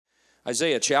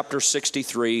Isaiah chapter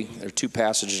 63, there are two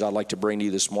passages I'd like to bring to you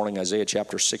this morning. Isaiah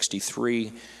chapter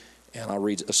 63, and I'll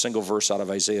read a single verse out of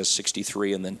Isaiah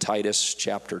 63, and then Titus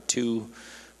chapter 2,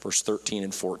 verse 13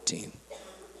 and 14.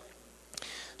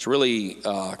 It's really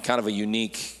kind of a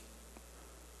unique,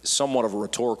 somewhat of a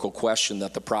rhetorical question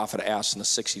that the prophet asked in the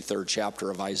 63rd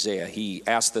chapter of Isaiah. He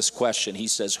asked this question. He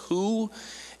says, "Who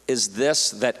is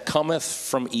this that cometh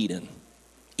from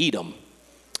Edom?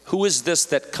 Who is this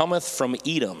that cometh from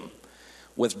Edom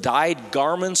with dyed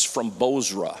garments from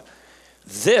Bozrah?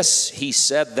 This, he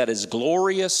said, that is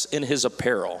glorious in his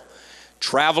apparel,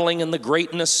 traveling in the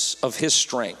greatness of his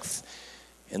strength."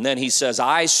 And then he says,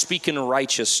 "I speak in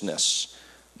righteousness,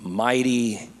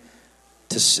 mighty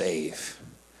to save."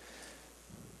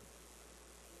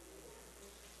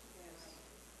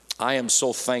 I am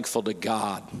so thankful to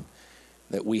God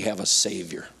that we have a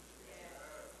Savior.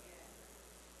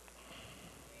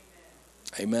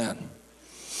 Amen.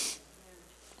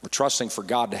 We're trusting for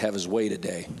God to have his way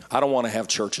today. I don't want to have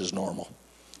church as normal.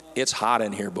 It's hot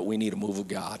in here, but we need a move of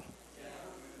God.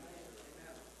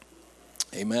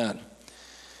 Amen.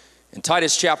 In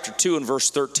Titus chapter 2 and verse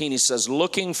 13, he says,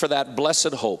 "Looking for that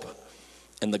blessed hope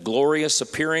and the glorious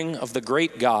appearing of the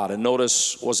great God." And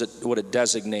notice what it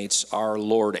designates our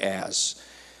Lord as.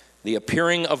 The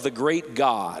appearing of the great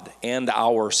God and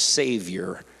our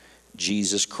Savior,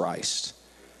 Jesus Christ.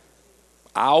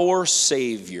 Our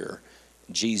Savior,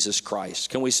 Jesus Christ.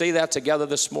 Can we say that together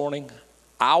this morning?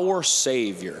 Our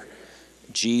Savior,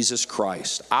 Jesus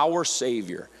Christ. Our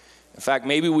Savior. In fact,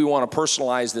 maybe we want to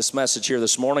personalize this message here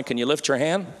this morning. Can you lift your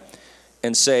hand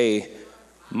and say,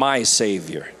 "My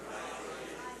Savior,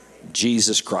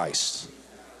 Jesus Christ"?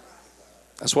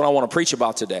 That's what I want to preach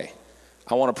about today.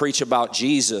 I want to preach about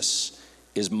Jesus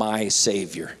is my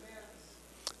Savior.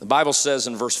 The Bible says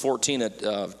in verse 14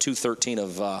 of 2:13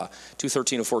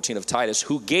 and 14 of Titus,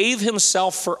 "Who gave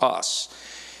himself for us,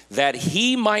 that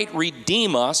he might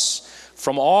redeem us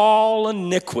from all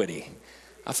iniquity."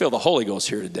 I feel the Holy Ghost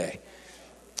here today.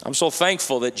 I'm so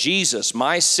thankful that Jesus,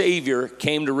 my Savior,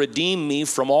 came to redeem me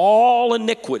from all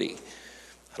iniquity.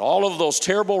 All of those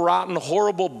terrible, rotten,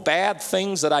 horrible, bad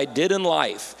things that I did in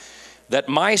life, that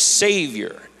my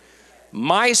Savior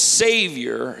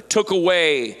took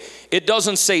away. It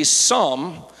doesn't say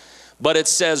some, but it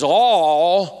says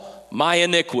all my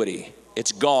iniquity.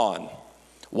 It's gone.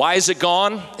 Why is it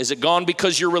gone? Is it gone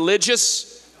because you're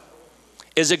religious?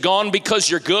 Is it gone because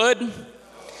you're good?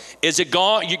 Is it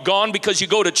gone because you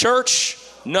go to church?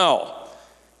 No.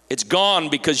 It's gone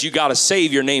because you got a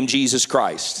Savior named Jesus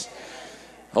Christ.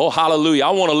 Oh, hallelujah.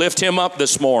 I want to lift him up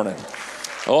this morning.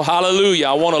 Oh, hallelujah.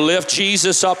 I want to lift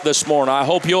Jesus up this morning. I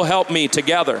hope you'll help me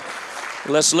together.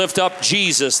 Let's lift up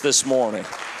Jesus this morning.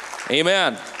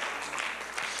 Amen.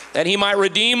 That he might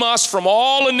redeem us from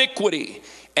all iniquity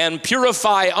and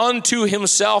purify unto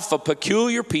himself a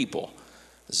peculiar people,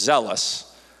 zealous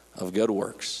of good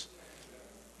works.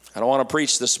 I don't want to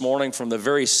preach this morning from the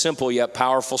very simple yet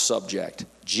powerful subject.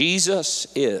 Jesus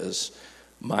is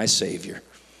my Savior.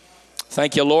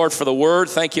 Thank you, Lord, for the word.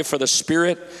 Thank you for the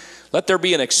Spirit. Let there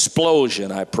be an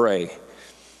explosion, I pray.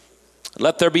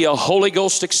 Let there be a Holy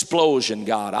Ghost explosion,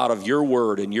 God, out of your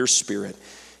word and your Spirit.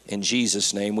 In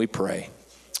Jesus' name we pray.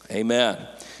 Amen.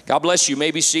 God bless you. You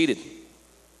may be seated.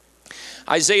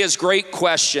 Isaiah's great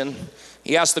question.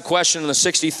 He asked the question in the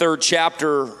 63rd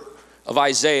chapter of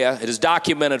Isaiah. It is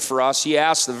documented for us. He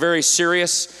asked the very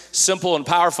serious, simple, and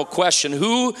powerful question: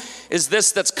 who is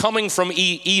this that's coming from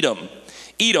Edom?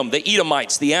 Edom, the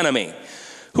Edomites, the enemy.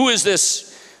 Who is this?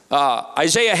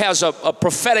 Isaiah has a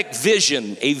prophetic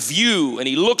vision, a view, and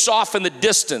he looks off in the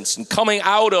distance and coming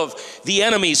out of the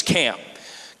enemy's camp,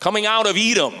 coming out of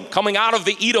Edom, coming out of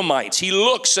the Edomites. He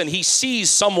looks and he sees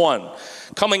someone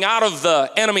coming out of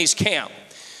the enemy's camp.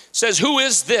 Says, who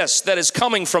is this that is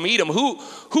coming from Edom?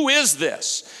 Who is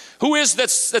this? Who is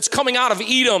that's coming out of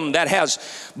Edom that has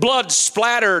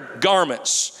blood-splattered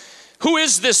garments? Who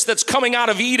is this that's coming out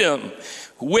of Edom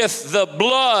with the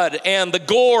blood and the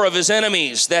gore of his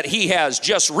enemies that he has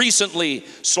just recently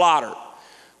slaughtered?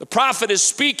 The prophet is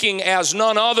speaking as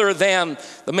none other than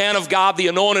the man of God, the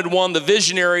anointed one, the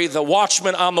visionary, the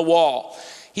watchman on the wall.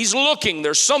 He's looking.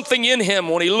 There's something in him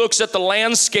when he looks at the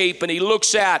landscape and he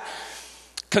looks at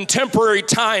contemporary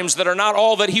times that are not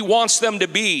all that he wants them to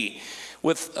be.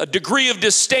 With a degree of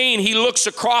disdain, he looks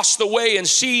across the way and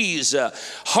sees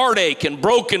heartache and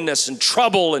brokenness and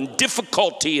trouble and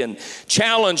difficulty and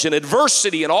challenge and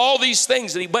adversity and all these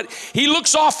things. But he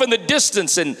looks off in the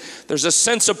distance and there's a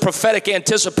sense of prophetic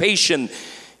anticipation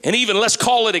and even, let's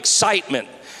call it, excitement.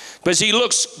 Because he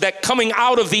looks that coming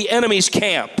out of the enemy's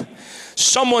camp,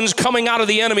 Someone's coming out of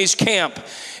the enemy's camp,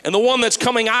 and the one that's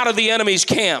coming out of the enemy's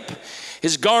camp,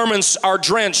 his garments are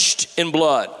drenched in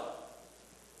blood.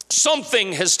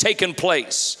 Something has taken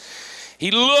place.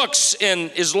 He looks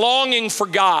and is longing for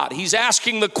God. He's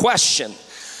asking the question,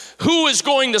 who is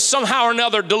going to somehow or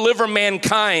another deliver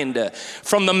mankind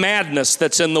from the madness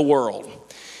that's in the world?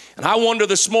 And I wonder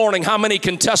this morning how many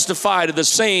can testify to the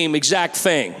same exact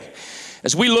thing.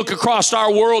 As we look across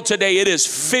our world today, it is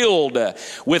filled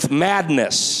with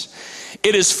madness.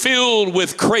 It is filled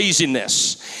with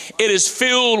craziness. It is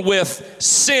filled with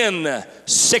sin,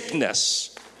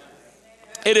 sickness.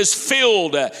 It is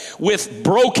filled with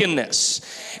brokenness.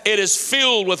 It is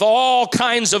filled with all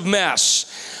kinds of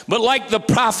mess. But like the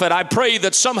prophet, I pray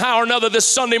that somehow or another this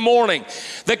Sunday morning,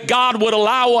 that God would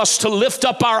allow us to lift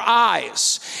up our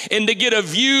eyes and to get a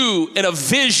view and a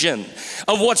vision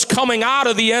of what's coming out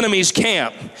of the enemy's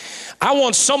camp. I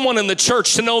want someone in the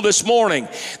church to know this morning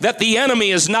that the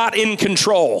enemy is not in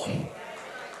control.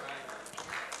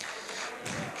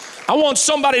 I want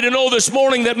somebody to know this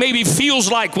morning that maybe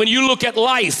feels like when you look at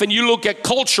life and you look at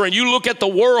culture and you look at the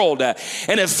world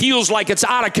and it feels like it's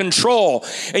out of control,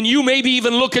 and you maybe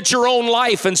even look at your own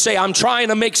life and say, I'm trying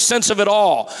to make sense of it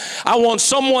all. I want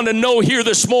someone to know here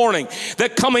this morning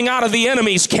that coming out of the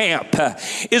enemy's camp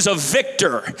is a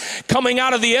victor. Coming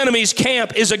out of the enemy's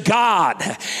camp is a God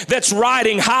that's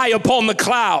riding high upon the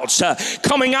clouds.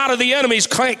 Coming out of the enemy's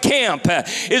camp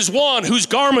is one whose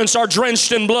garments are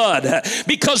drenched in blood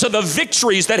because of the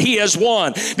victories that he has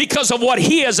won, because of what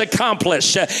he has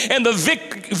accomplished, and the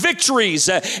victories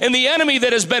and the enemy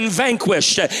that has been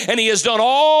vanquished, and he has done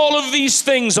all of these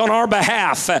things on our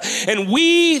behalf. And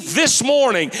we this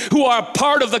morning, who are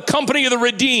part of the company of the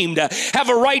redeemed, have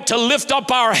a right to lift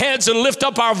up our heads and lift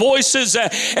up our voices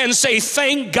and say,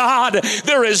 thank God,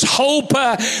 there is hope.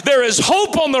 There is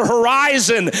hope on the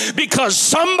horizon, because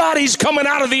somebody's coming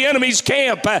out of the enemy's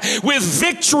camp with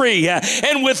victory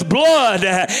and with blood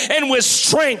and with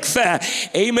strength,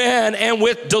 amen, and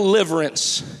with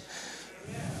deliverance.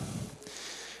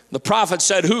 The prophet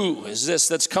said, who is this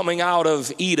that's coming out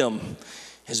of Edom?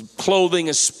 His clothing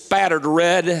is spattered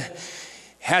red.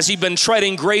 Has he been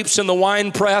treading grapes in the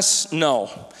winepress? No.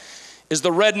 Is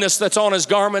the redness that's on his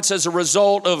garments as a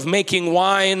result of making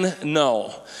wine?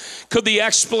 No. Could the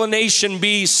explanation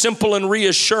be simple and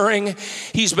reassuring?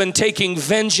 He's been taking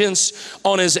vengeance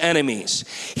on his enemies.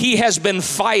 He has been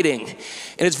fighting.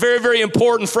 And it's very, very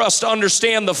important for us to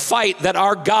understand the fight that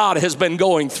our God has been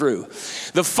going through.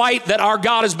 The fight that our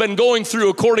God has been going through,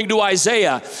 according to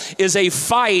Isaiah, is a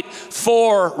fight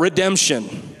for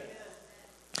redemption.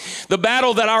 The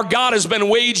battle that our God has been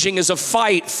waging is a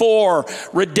fight for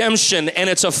redemption, and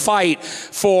it's a fight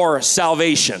for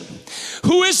salvation.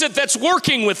 Who is it that's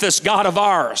working with this God of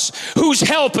ours? Whose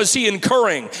help is he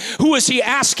incurring? Who is he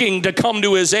asking to come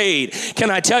to his aid?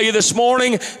 Can I tell you this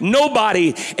morning?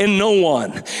 Nobody and no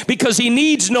one. Because he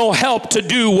needs no help to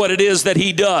do what it is that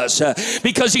he does.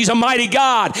 Because he's a mighty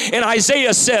God. And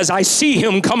Isaiah says, I see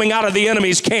him coming out of the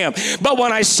enemy's camp. But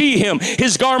when I see him,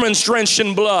 his garments drenched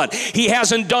in blood. He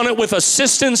hasn't done it with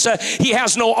assistance. He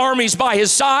has no armies by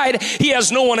his side. He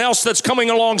has no one else that's coming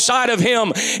alongside of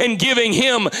him and giving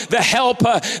him the help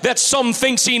that some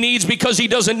thinks he needs, because he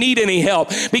doesn't need any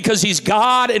help, because he's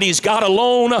God and he's God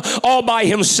alone, all by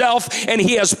himself, and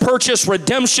he has purchased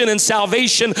redemption and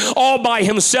salvation all by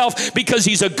himself, because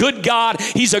he's a good God,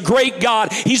 he's a great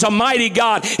God, he's a mighty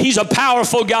God, he's a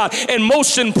powerful God, and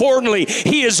most importantly,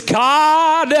 he is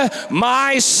God,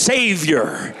 my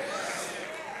Savior.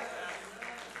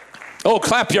 Oh,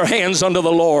 clap your hands unto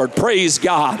the Lord. Praise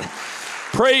God.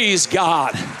 Praise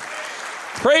God.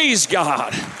 Praise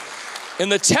God. In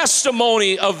the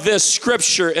testimony of this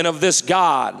scripture and of this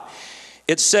God,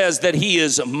 it says that he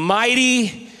is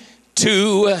mighty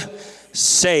to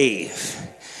save.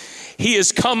 He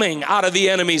is coming out of the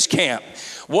enemy's camp.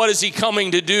 What is he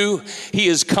coming to do? He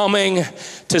is coming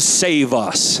to save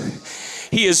us.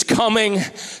 He is coming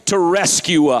to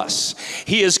rescue us.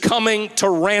 He is coming to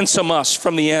ransom us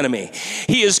from the enemy.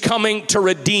 He is coming to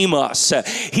redeem us.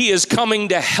 He is coming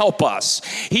to help us.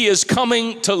 He is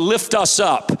coming to lift us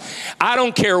up. I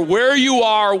don't care where you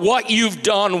are, what you've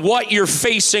done, what you're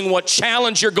facing, what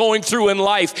challenge you're going through in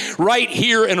life, right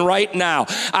here and right now.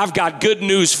 I've got good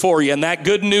news for you, and that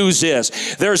good news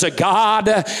is there's a God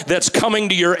that's coming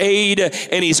to your aid,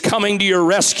 and he's coming to your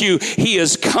rescue. He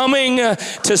is coming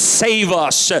to save us,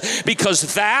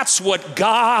 because that's what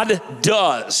God does.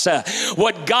 does.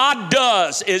 What God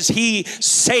does is he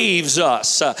saves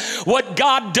us. What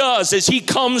God does is he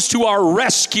comes to our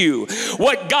rescue.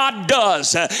 What God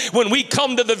does when we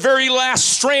come to the very last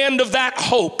strand of that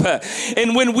hope,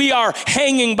 and when we are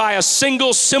hanging by a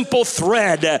single simple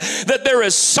thread, that there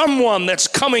is someone that's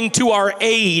coming to our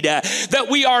aid, that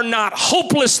we are not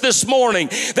hopeless this morning,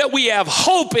 that we have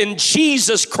hope in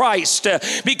Jesus Christ,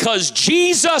 because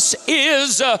Jesus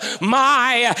is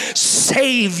my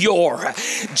Savior.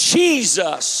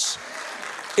 Jesus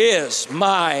is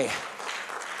my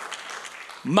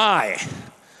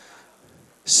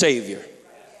Savior.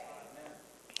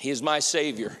 He is my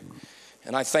Savior,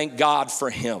 and I thank God for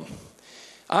him.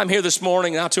 I'm here this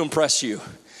morning not to impress you.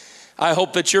 I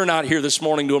hope that you're not here this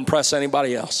morning to impress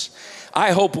anybody else.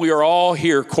 I hope we are all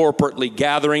here corporately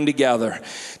gathering together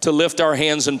to lift our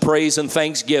hands in praise and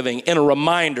thanksgiving, in a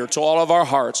reminder to all of our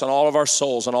hearts and all of our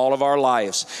souls and all of our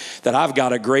lives that I've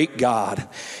got a great God.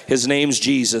 His name's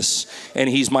Jesus, and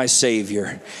he's my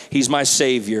Savior. He's my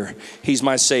Savior. He's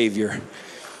my Savior.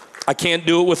 I can't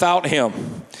do it without him.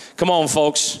 Come on,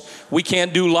 folks. We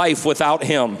can't do life without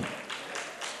him.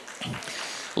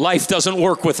 Life doesn't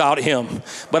work without him.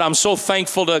 But I'm so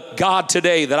thankful to God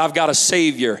today that I've got a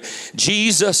Savior.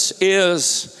 Jesus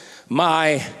is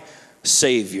my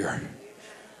Savior.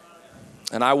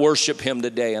 And I worship him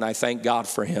today, and I thank God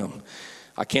for him.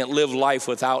 I can't live life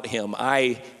without him.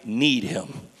 I need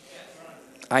him.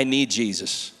 I need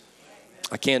Jesus.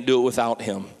 I can't do it without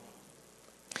him.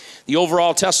 The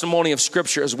overall testimony of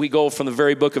Scripture as we go from the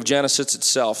very book of Genesis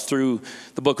itself through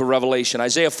the book of Revelation.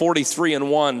 Isaiah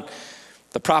 43:1,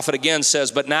 the prophet again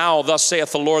says, "But now thus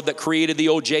saith the Lord that created thee,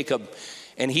 O Jacob,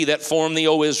 and he that formed thee,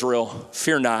 O Israel,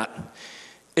 fear not."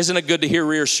 Isn't it good to hear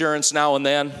reassurance now and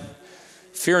then?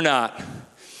 Fear not.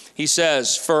 He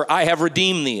says, "For I have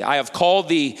redeemed thee. I have called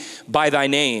thee by thy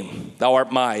name. Thou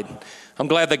art mine." I'm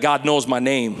glad that God knows my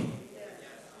name.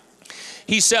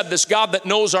 He said, this God that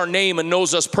knows our name and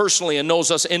knows us personally and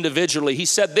knows us individually, he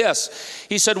said this.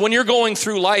 He said, when you're going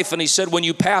through life, and he said, when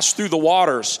you pass through the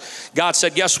waters, God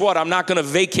said, guess what? I'm not going to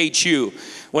vacate you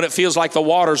when it feels like the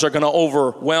waters are going to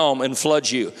overwhelm and flood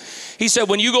you. He said,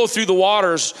 when you go through the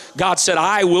waters, God said,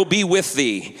 I will be with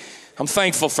thee. I'm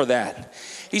thankful for that.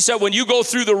 He said, when you go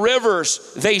through the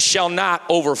rivers, they shall not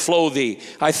overflow thee.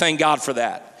 I thank God for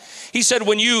that. He said,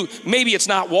 maybe it's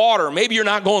not water, maybe you're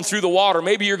not going through the water,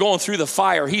 maybe you're going through the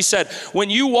fire. He said, when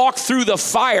you walk through the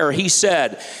fire, he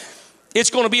said, it's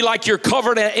going to be like you're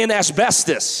covered in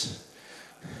asbestos.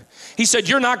 He said,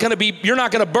 you're not going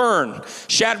to burn.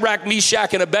 Shadrach,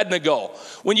 Meshach, and Abednego.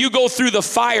 When you go through the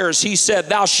fires, he said,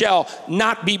 thou shalt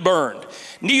not be burned.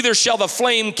 Neither shall the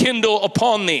flame kindle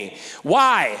upon thee.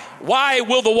 Why? Why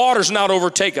will the waters not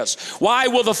overtake us? Why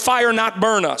will the fire not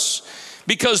burn us?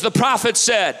 Because the prophet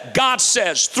said, God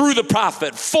says through the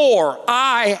prophet, for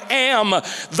I am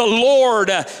the Lord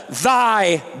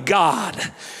thy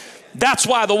God. That's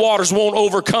why the waters won't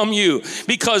overcome you,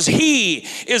 because he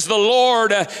is the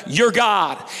Lord your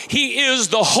God. He is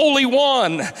the Holy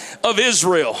One of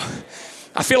Israel.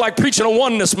 I feel like preaching a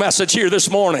oneness message here this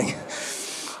morning.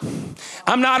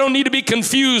 I don't need to be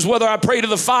confused whether I pray to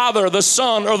the Father, the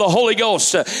Son, or the Holy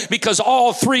Ghost, because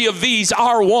all three of these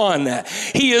are one.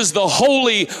 He is the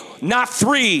Holy, not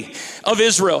three, of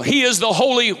Israel. He is the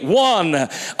Holy One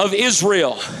of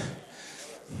Israel.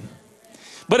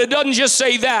 But it doesn't just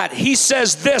say that. He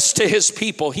says this to his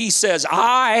people. He says,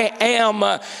 I am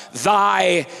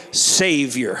thy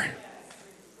Savior.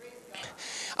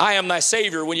 I am thy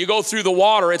Savior. When you go through the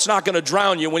water, it's not going to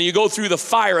drown you. When you go through the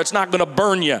fire, it's not going to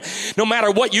burn you. No matter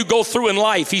what you go through in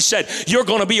life, he said, you're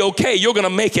going to be okay. You're going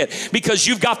to make it, because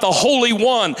you've got the Holy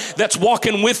One that's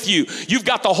walking with you. You've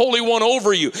got the Holy One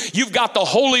over you. You've got the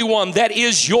Holy One that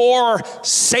is your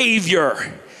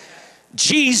Savior.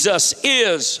 Jesus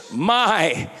is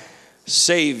my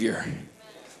Savior.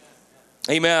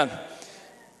 Amen.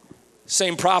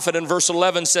 Same prophet in verse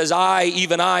 11 says, I,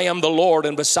 even I am the Lord,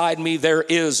 and beside me there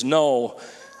is no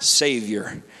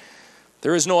Savior.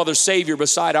 There is no other Savior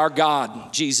beside our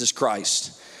God, Jesus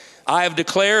Christ. I have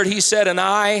declared, he said, and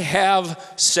I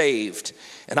have saved.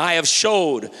 And I have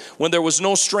showed when there was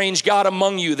no strange God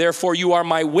among you. Therefore you are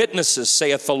my witnesses,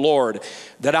 saith the Lord,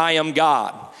 that I am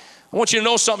God. I want you to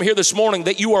know something here this morning,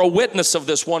 that you are a witness of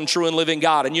this one true and living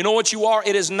God. And you know what you are?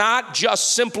 It is not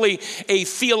just simply a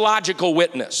theological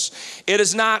witness. It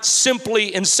is not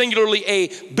simply and singularly a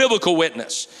biblical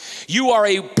witness. You are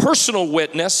a personal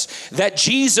witness that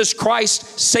Jesus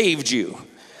Christ saved you.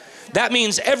 That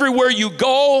means everywhere you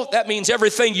go. That means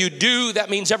everything you do. That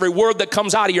means every word that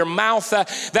comes out of your mouth.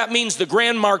 That means the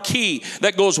Grand Marquis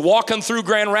that goes walking through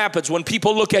Grand Rapids. When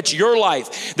people look at your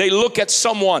life, they look at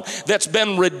someone that's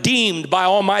been redeemed by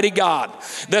Almighty God,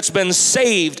 that's been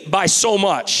saved by so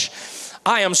much.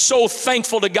 I am so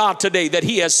thankful to God today that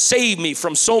He has saved me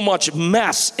from so much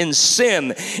mess and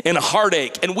sin and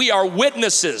heartache. And we are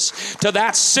witnesses to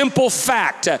that simple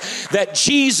fact that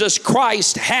Jesus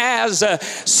Christ has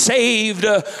saved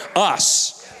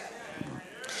us.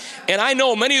 And I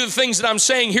know many of the things that I'm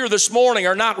saying here this morning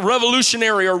are not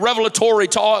revolutionary or revelatory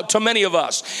to many of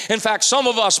us. In fact, some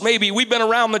of us, maybe we've been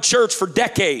around the church for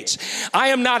decades. I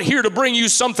am not here to bring you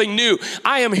something new.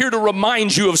 I am here to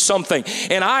remind you of something.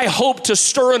 And I hope to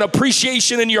stir an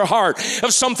appreciation in your heart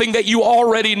of something that you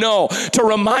already know, to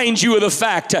remind you of the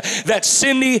fact that,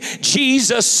 Cindy,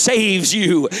 Jesus saves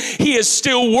you. He is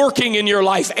still working in your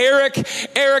life. Eric,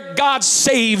 God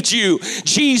saved you.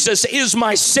 Jesus is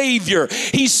my Savior.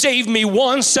 He saved me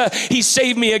once. He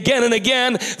saved me again and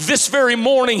again. This very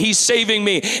morning, He's saving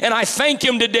me. And I thank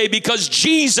Him today because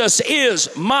Jesus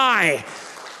is my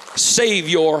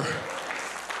Savior.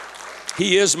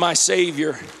 He is my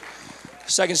Savior.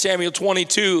 2 Samuel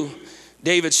 22,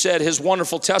 David said his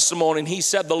wonderful testimony, and he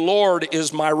said, "The Lord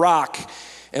is my rock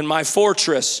and my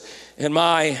fortress and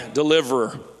my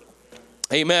deliverer."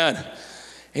 Amen.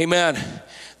 Amen.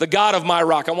 The God of my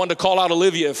rock. I wanted to call out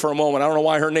Olivia for a moment. I don't know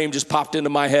why her name just popped into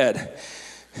my head.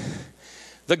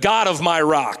 The God of my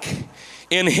rock.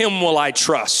 In Him will I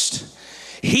trust.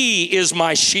 He is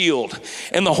my shield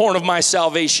and the horn of my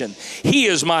salvation. He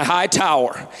is my high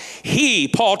tower. He,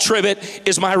 Paul Tribbett,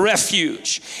 is my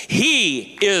refuge.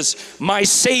 He is my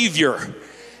Savior.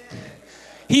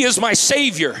 He is my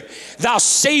Savior. Thou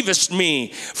savest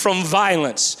me from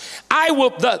violence.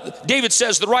 David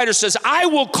says, the writer says, I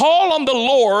will call on the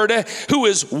Lord who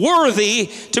is worthy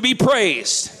to be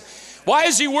praised. Why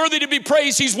is He worthy to be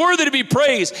praised? He's worthy to be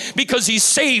praised because He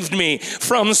saved me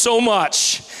from so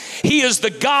much. He is the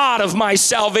God of my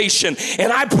salvation.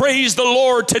 And I praise the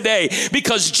Lord today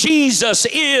because Jesus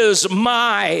is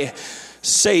my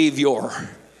Savior.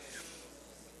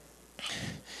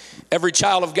 Every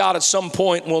child of God at some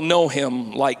point will know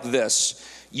Him like this.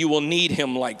 You will need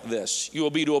Him like this. You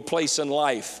will be to a place in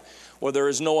life where there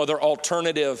is no other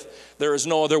alternative. There is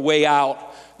no other way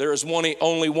out. There is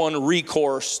only one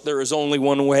recourse. There is only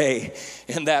one way.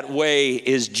 And that way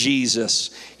is Jesus.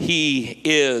 He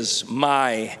is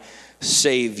my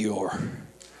Savior.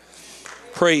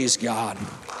 Praise God.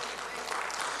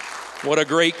 What a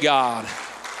great God.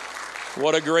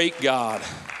 What a great God.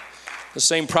 The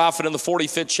same prophet in the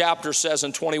 45th chapter says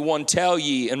in 21, tell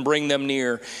ye and bring them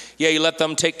near. Yea, let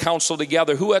them take counsel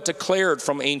together. Who hath declared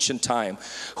from ancient time?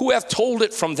 Who hath told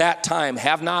it from that time?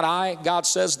 Have not I, God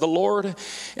says, the Lord?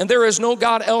 And there is no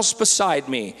God else beside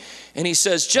me. And He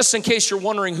says, just in case you're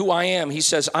wondering who I am, He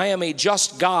says, I am a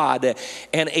just God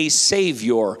and a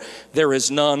Savior. There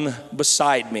is none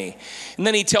beside me. And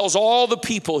then He tells all the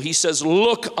people, He says,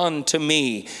 look unto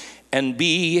me and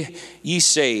be ye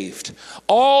saved,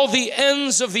 all the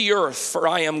ends of the earth, for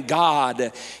I am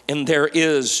God, and there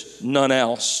is none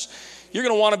else. You're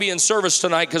going to want to be in service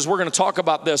tonight because we're going to talk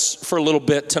about this for a little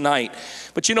bit tonight.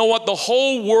 But you know what? The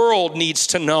whole world needs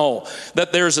to know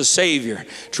that there's a Savior.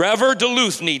 Trevor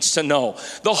Duluth needs to know.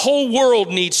 The whole world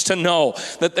needs to know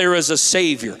that there is a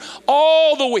Savior.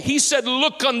 All the way, He said,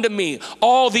 look unto me,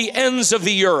 all the ends of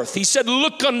the earth. He said,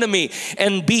 look unto me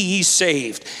and be ye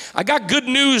saved. I got good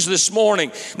news this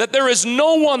morning that there is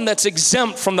no one that's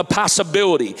exempt from the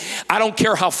possibility. I don't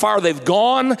care how far they've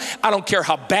gone. I don't care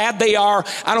how bad they are.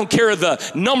 I don't care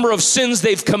the number of sins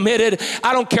they've committed.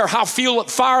 I don't care how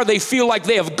far they feel like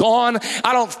they have gone.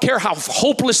 I don't care how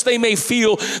hopeless they may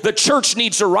feel. The church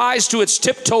needs to rise to its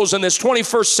tiptoes in this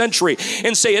 21st century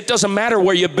and say it doesn't matter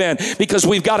where you've been because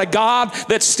we've got a God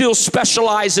that still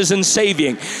specializes in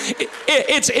saving.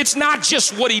 It's not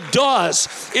just what He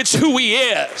does, it's who He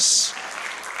is.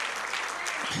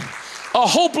 A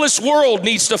hopeless world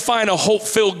needs to find a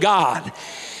hope-filled God.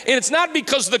 And it's not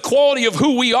because of the quality of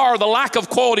who we are, the lack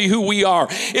of quality who we are.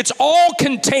 It's all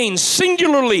contained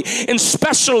singularly and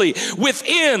specially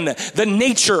within the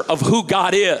nature of who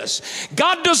God is.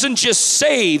 God doesn't just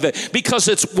save because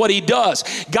it's what He does.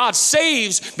 God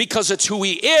saves because it's who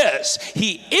He is.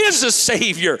 He is a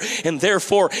Savior, and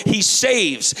therefore He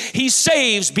saves. He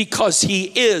saves because He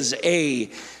is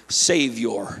a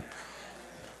Savior.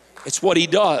 It's what He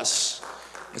does.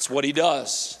 It's what He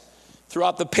does.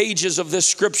 Throughout the pages of this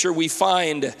scripture, we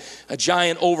find a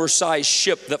giant oversized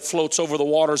ship that floats over the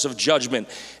waters of judgment,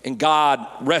 and God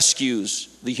rescues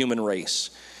the human race.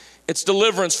 It's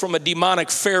deliverance from a demonic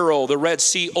Pharaoh. The Red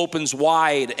Sea opens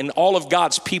wide, and all of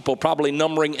God's people, probably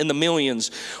numbering in the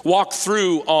millions, walk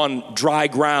through on dry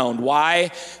ground.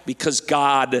 Why? Because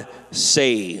God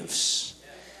saves.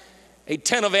 A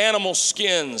tent of animal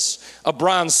skins, a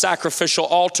bronze sacrificial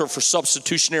altar for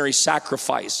substitutionary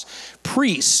sacrifice,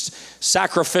 priests,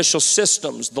 sacrificial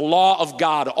systems, the law of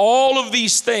God. All of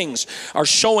these things are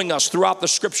showing us throughout the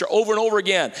scripture over and over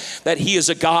again that he is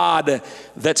a God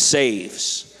that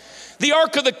saves. The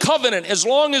Ark of the Covenant, as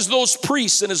long as those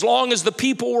priests and as long as the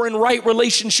people were in right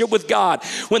relationship with God,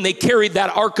 when they carried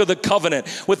that Ark of the Covenant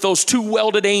with those two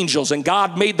welded angels, and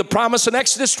God made the promise in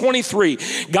Exodus 23,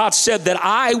 God said that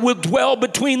I will dwell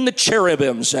between the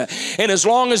cherubims. And as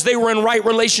long as they were in right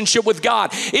relationship with God,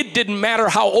 it didn't matter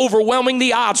how overwhelming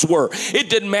the odds were.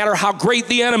 It didn't matter how great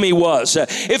the enemy was.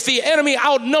 If the enemy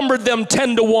outnumbered them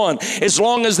 10-1, as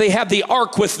long as they had the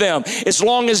Ark with them, as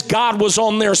long as God was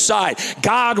on their side,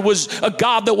 God was a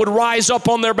God that would rise up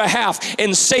on their behalf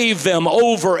and save them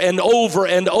over and over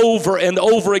and over and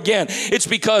over again. It's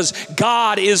because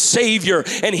God is Savior,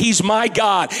 and he's my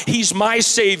God. He's my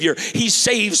Savior. He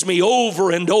saves me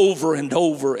over and over and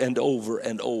over and over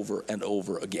and over and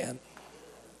over again.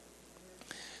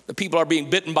 The people are being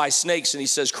bitten by snakes, and he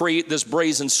says, create this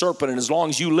brazen serpent. And as long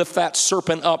as you lift that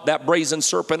serpent up, that brazen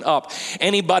serpent up,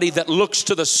 anybody that looks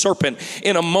to the serpent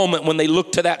in a moment, when they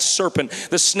look to that serpent,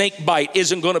 the snake bite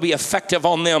isn't going to be effective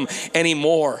on them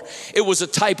anymore. It was a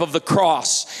type of the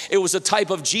cross. It was a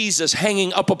type of Jesus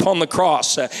hanging up upon the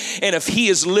cross. And if he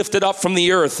is lifted up from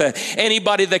the earth,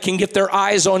 anybody that can get their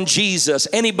eyes on Jesus,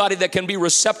 anybody that can be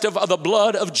receptive of the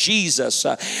blood of Jesus,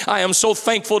 I am so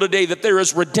thankful today that there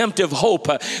is redemptive hope,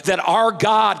 that our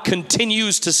God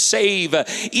continues to save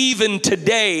even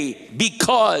today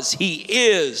because he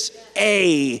is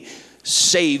a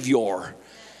Savior.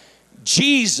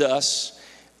 Jesus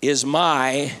is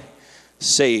my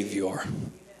Savior.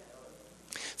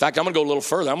 In fact, I'm going to go a little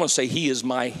further. I'm going to say he is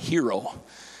my hero.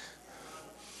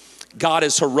 God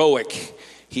is heroic.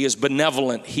 He is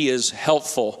benevolent. He is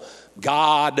helpful.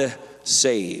 God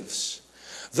saves.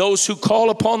 Those who call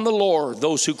upon the Lord,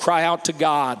 those who cry out to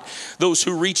God, those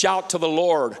who reach out to the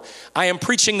Lord. I am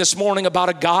preaching this morning about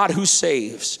a God who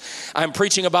saves. I'm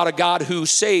preaching about a God who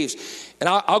saves. And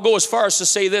I'll go as far as to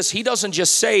say this. He doesn't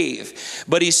just save,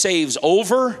 but he saves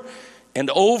over and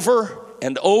over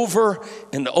and over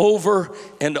and over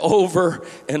and over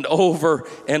and over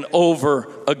and over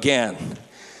again.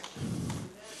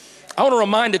 I want to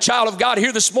remind a child of God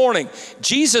here this morning,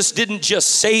 Jesus didn't just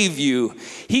save you.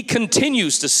 He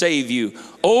continues to save you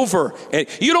over. And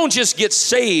you don't just get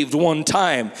saved one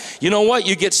time. You know what?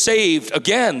 You get saved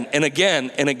again and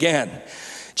again and again.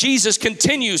 Jesus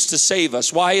continues to save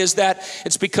us. Why is that?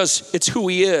 It's because it's who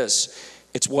he is.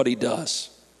 It's what he does.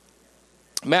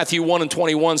 Matthew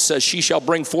 1:21 says, she shall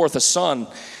bring forth a son,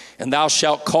 and thou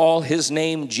shalt call his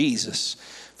name Jesus,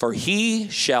 for he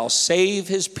shall save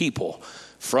his people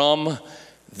from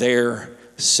their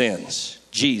sins.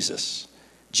 Jesus.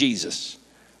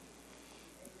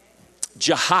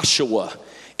 Jehoshua.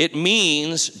 It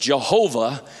means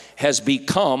Jehovah has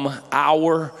become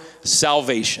our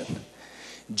salvation.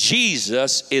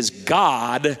 Jesus is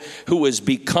God who has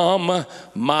become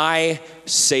my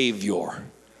Savior.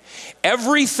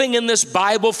 Everything in this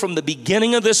Bible, from the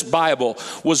beginning of this Bible,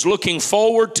 was looking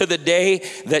forward to the day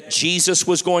that Jesus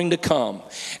was going to come.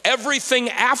 Everything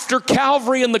after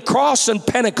Calvary and the cross and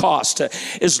Pentecost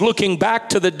is looking back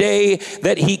to the day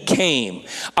that he came.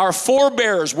 Our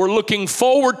forebears were looking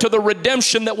forward to the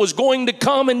redemption that was going to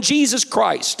come in Jesus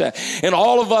Christ. And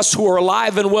all of us who are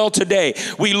alive and well today,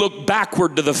 we look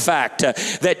backward to the fact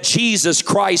that Jesus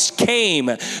Christ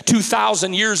came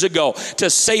 2,000 years ago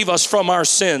to save us from our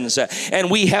sins.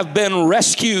 And we have been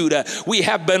rescued, we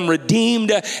have been redeemed,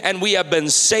 and we have been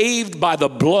saved by the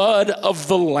blood of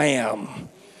the Lamb.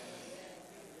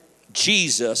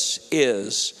 Jesus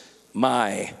is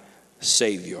my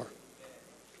Savior.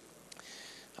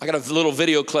 I got a little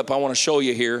video clip I want to show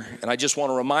you here, and I just want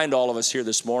to remind all of us here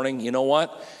this morning, you know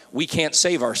what? We can't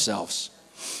save ourselves.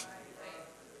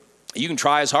 You can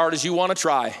try as hard as you want to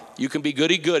try. You can be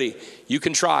goody-goody. You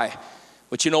can try.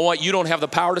 But you know what? You don't have the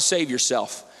power to save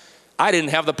yourself. I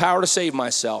didn't have the power to save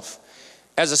myself.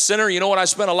 As a sinner, you know what I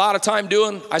spent a lot of time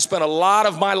doing? I spent a lot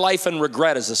of my life in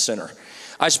regret as a sinner.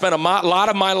 I spent a lot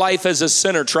of my life as a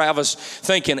sinner, Travis,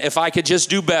 thinking if I could just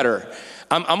do better.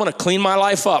 I'm going to clean my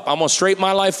life up. I'm going to straighten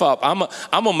my life up. I'm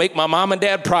going to make my mom and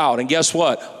dad proud. And guess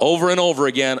what? Over and over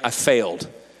again, I failed.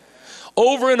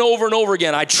 Over and over and over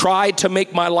again, I tried to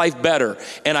make my life better,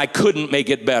 and I couldn't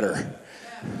make it better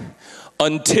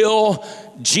until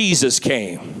Jesus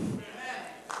came.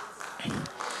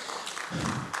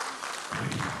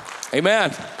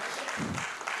 Amen.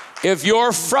 If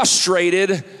you're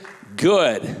frustrated,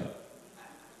 good.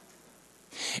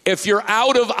 If you're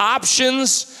out of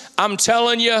options, I'm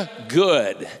telling you,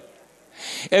 good.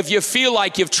 If you feel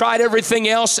like you've tried everything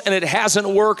else and it hasn't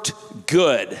worked,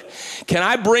 good. Can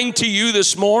I bring to you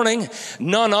this morning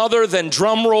none other than,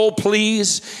 drum roll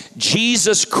please,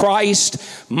 Jesus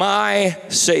Christ, my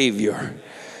Savior.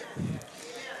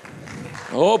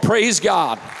 Oh, praise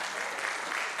God.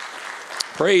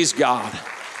 Praise God.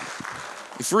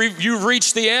 If you've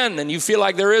reached the end and you feel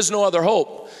like there is no other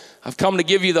hope, I've come to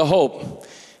give you the hope.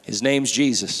 His name's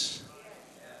Jesus.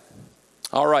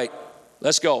 All right,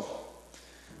 let's go.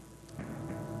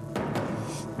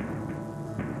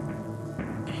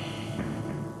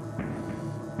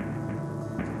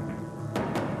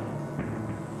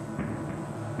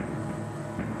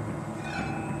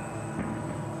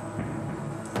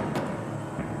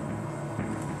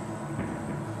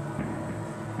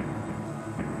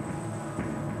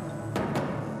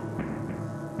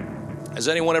 Has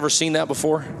anyone ever seen that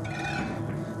before?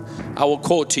 I will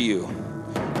quote to you.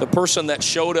 The person that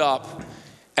showed up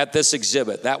at this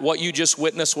exhibit, that what you just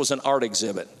witnessed was an art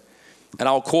exhibit. And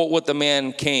I'll quote what the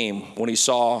man came when he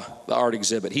saw the art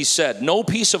exhibit. He said, "No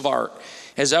piece of art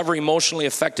has ever emotionally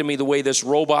affected me the way this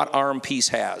robot arm piece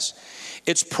has.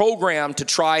 It's programmed to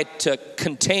try to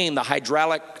contain the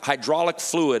hydraulic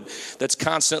fluid that's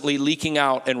constantly leaking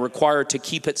out and required to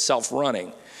keep itself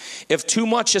running. If too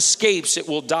much escapes, it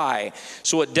will die.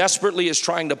 So it desperately is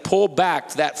trying to pull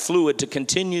back that fluid to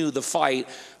continue the fight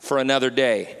for another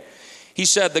day." He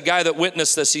said, the guy that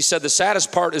witnessed this, he said, the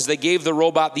saddest part is they gave the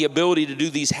robot the ability to do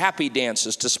these happy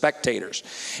dances to spectators.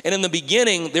 And in the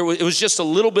beginning, it was just a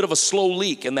little bit of a slow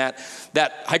leak, and that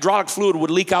hydraulic fluid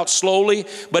would leak out slowly,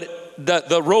 but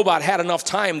the robot had enough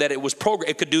time that it was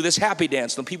programmed. It could do this happy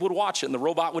dance, and people would watch it, and the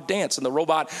robot would dance, and the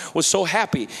robot was so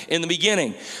happy in the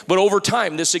beginning. But over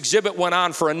time, this exhibit went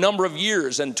on for a number of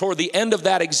years, and toward the end of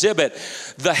that exhibit,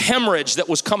 the hemorrhage that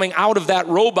was coming out of that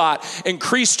robot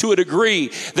increased to a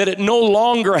degree that it no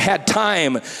longer had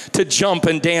time to jump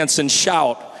and dance and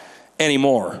shout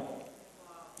anymore.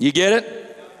 You get it?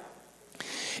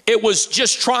 It was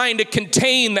just trying to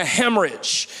contain the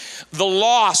hemorrhage, the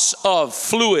loss of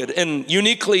fluid. And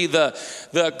uniquely,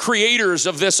 the creators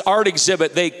of this art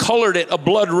exhibit, they colored it a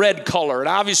blood red color. And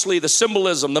obviously the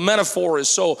symbolism, the metaphor is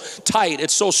so tight,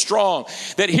 it's so strong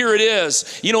that here it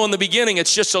is. You know, in the beginning,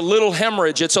 it's just a little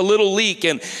hemorrhage, it's a little leak,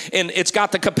 and it's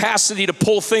got the capacity to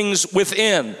pull things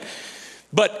within.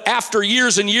 But after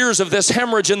years and years of this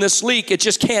hemorrhage and this leak, it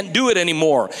just can't do it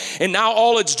anymore. And now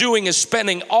all it's doing is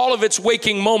spending all of its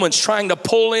waking moments trying to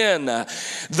pull in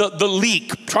the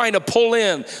leak, trying to pull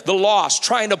in the loss,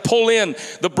 trying to pull in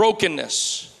the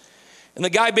brokenness. And the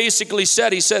guy basically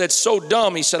said, he said, it's so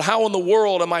dumb. He said, how in the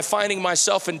world am I finding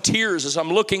myself in tears as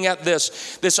I'm looking at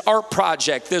this art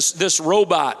project, this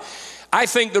robot? I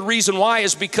think the reason why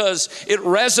is because it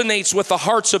resonates with the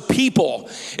hearts of people.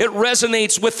 It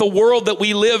resonates with the world that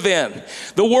we live in.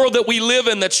 The world that we live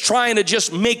in that's trying to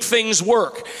just make things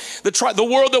work. The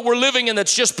world that we're living in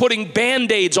that's just putting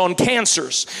Band-Aids on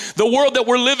cancers. The world that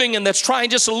we're living in that's trying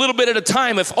just a little bit at a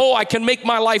time. I can make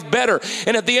my life better.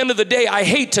 And at the end of the day, I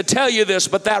hate to tell you this,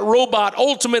 but that robot,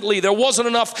 ultimately, there wasn't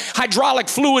enough hydraulic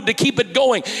fluid to keep it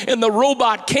going. And the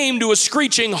robot came to a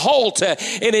screeching halt and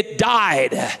it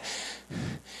died.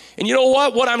 And you know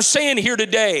what? What I'm saying here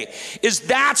today is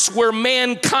that's where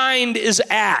mankind is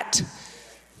at.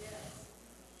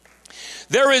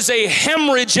 There is a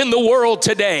hemorrhage in the world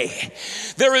today.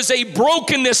 There is a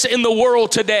brokenness in the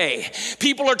world today.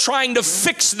 People are trying to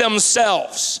fix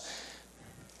themselves.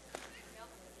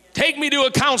 Take me to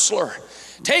a counselor.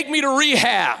 Take me to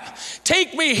rehab.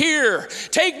 Take me here.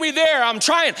 Take me there. I'm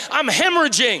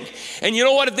hemorrhaging. And you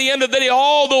know what? At the end of the day,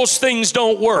 all those things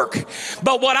don't work.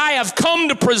 But what I have come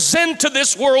to present to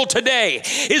this world today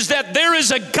is that there is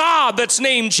a God that's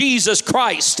named Jesus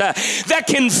Christ that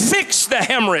can fix the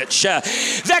hemorrhage,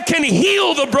 that can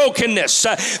heal the brokenness,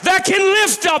 that can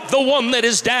lift up the one that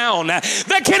is down,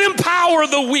 that can empower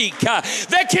the weak,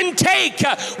 that can take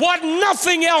what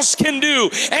nothing else can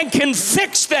do and can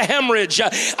fix the hemorrhage.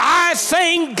 I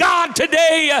thank God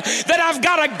today that I've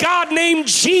got a God named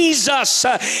Jesus.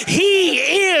 He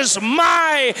is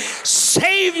my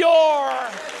Savior.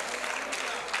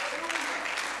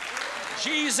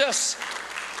 Jesus.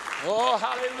 Oh,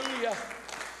 hallelujah.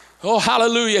 Oh,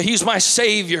 hallelujah. He's my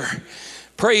Savior.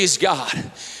 Praise God.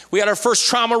 We had our first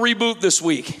trauma reboot this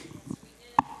week.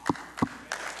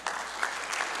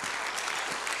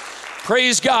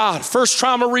 Praise God. First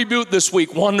trauma reboot this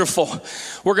week. Wonderful.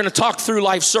 We're going to talk through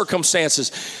life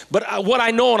circumstances. But what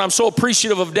I know, and I'm so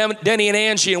appreciative of Denny and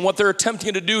Angie and what they're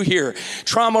attempting to do here.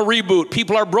 Trauma reboot.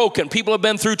 People are broken. People have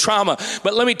been through trauma.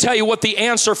 But let me tell you what the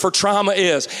answer for trauma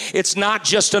is. It's not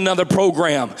just another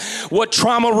program. What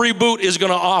Trauma Reboot is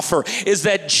going to offer is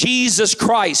that Jesus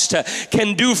Christ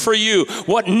can do for you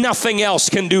what nothing else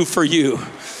can do for you.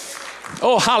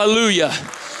 Oh, hallelujah.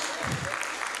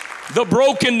 The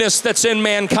brokenness that's in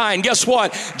mankind. Guess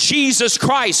what? Jesus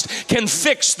Christ can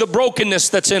fix the brokenness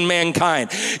that's in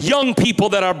mankind. Young people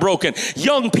that are broken,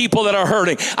 young people that are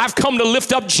hurting. I've come to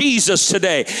lift up Jesus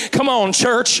today. Come on,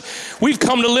 church. We've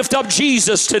come to lift up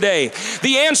Jesus today.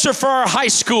 The answer for our high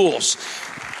schools.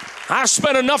 I've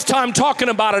spent enough time talking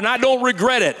about it, and I don't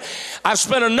regret it. I've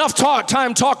spent enough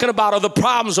time talking about the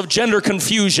problems of gender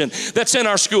confusion that's in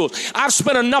our schools. I've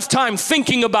spent enough time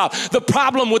thinking about the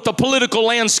problem with the political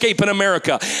landscape in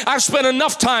America. I've spent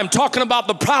enough time talking about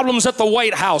the problems at the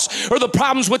White House or the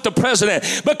problems with the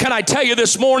president. But can I tell you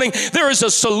this morning, there is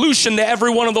a solution to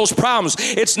every one of those problems.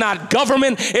 It's not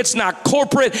government, it's not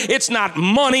corporate, it's not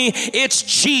money, it's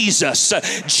Jesus.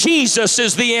 Jesus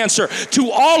is the answer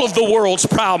to all of the world's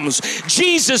problems.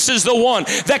 Jesus is the one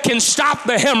that can stop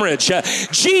the hemorrhage.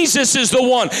 Jesus is the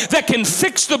one that can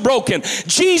fix the broken.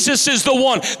 Jesus is the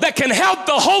one that can help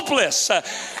the hopeless.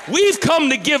 We've come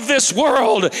to give this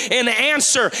world an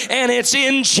answer, and it's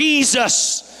in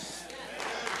Jesus.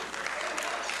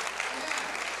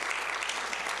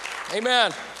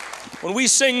 Amen. When we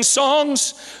sing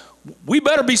songs, we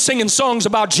better be singing songs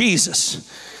about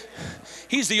Jesus.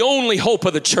 He's the only hope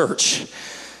of the church.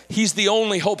 He's the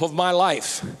only hope of my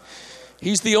life.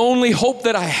 He's the only hope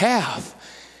that I have.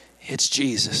 It's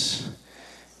Jesus.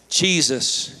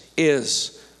 Jesus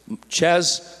is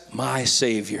my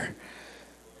Savior.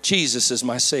 Jesus is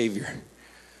my Savior.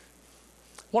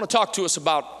 I want to talk to us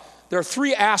about, there are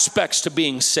three aspects to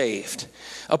being saved.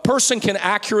 A person can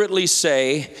accurately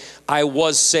say, I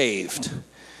was saved.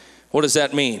 What does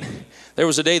that mean? There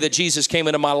was a day that Jesus came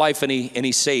into my life and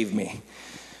he saved me.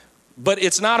 But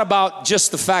it's not about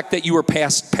just the fact that you were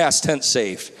past tense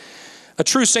saved. A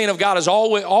true saint of God is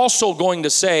always also going to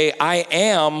say, I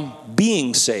am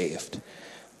being saved.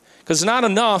 Because it's not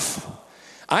enough.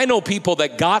 I know people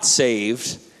that got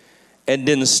saved and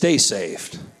didn't stay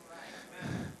saved.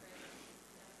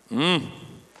 And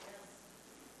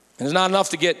it's not enough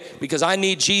to get, because I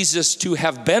need Jesus to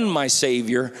have been my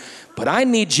Savior, but I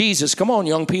need Jesus, come on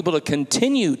young people, to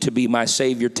continue to be my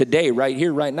Savior today, right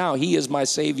here, right now. He is my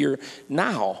Savior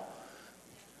now.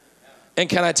 And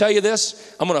can I tell you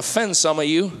this? I'm going to offend some of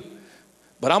you,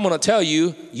 but I'm going to tell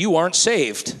you, you aren't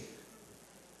saved.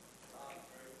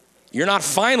 You're not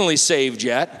finally saved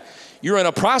yet. You're in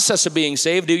a process of being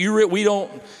saved. I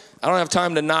don't have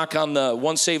time to knock on the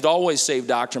once saved, always saved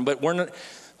doctrine, but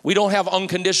we don't have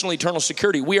unconditional eternal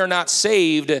security. We are not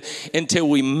saved until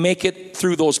we make it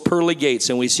through those pearly gates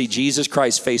and we see Jesus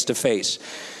Christ face to face.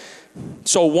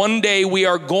 So one day we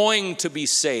are going to be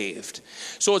saved.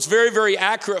 So it's very, very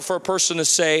accurate for a person to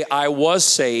say, I was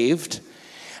saved,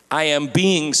 I am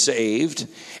being saved,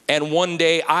 and one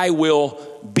day I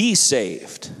will be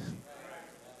saved.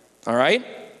 All right?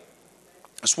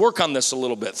 Let's work on this a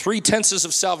little bit. 3 tenses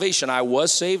of salvation. I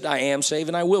was saved, I am saved,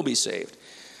 and I will be saved.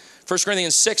 1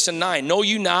 Corinthians 6:9. Know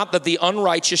you not that the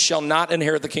unrighteous shall not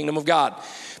inherit the kingdom of God?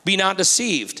 Be not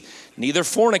deceived, neither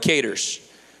fornicators.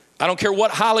 I don't care what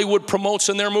Hollywood promotes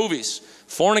in their movies.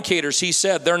 Fornicators, he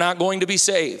said, they're not going to be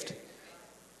saved.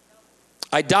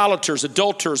 Idolaters,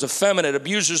 adulterers, effeminate,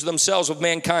 abusers of themselves with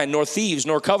mankind, nor thieves,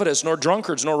 nor covetous, nor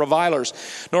drunkards, nor revilers,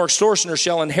 nor extortioners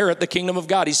shall inherit the kingdom of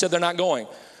God. He said they're not going.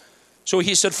 So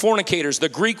he said fornicators. The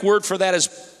Greek word for that is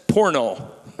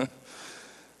porno.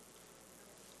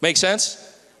 Make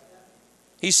sense?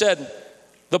 He said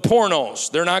the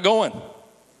pornos, they're not going.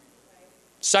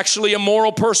 Sexually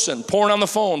immoral person, porn on the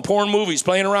phone, porn movies,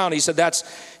 playing around. He said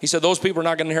those people are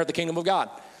not going to inherit the kingdom of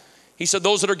God. He said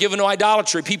those that are given to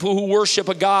idolatry, people who worship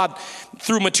a God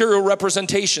through material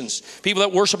representations, people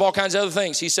that worship all kinds of other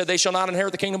things. He said they shall not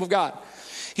inherit the kingdom of God.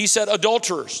 He said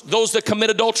adulterers, those that commit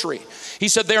adultery. He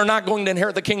said they are not going to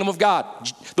inherit the kingdom of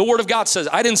God. The Word of God says,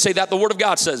 I didn't say that, the Word of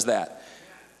God says that.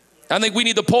 I think we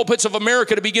need the pulpits of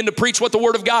America to begin to preach what the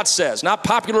Word of God says, not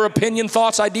popular opinion,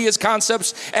 thoughts, ideas,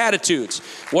 concepts, attitudes.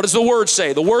 What does the Word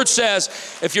say? The Word says,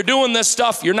 if you're doing this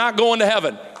stuff, you're not going to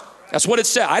heaven. That's what it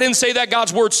said. I didn't say that.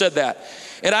 God's Word said that.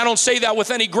 And I don't say that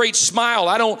with any great smile.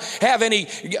 I don't have any,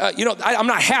 I'm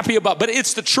not happy about it, but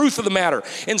it's the truth of the matter.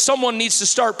 And someone needs to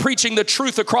start preaching the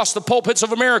truth across the pulpits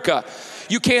of America.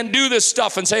 You can't do this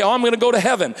stuff and say, I'm going to go to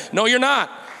heaven. No, you're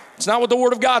not. It's not what the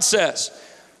Word of God says.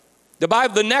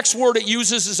 The next word it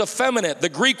uses is effeminate. The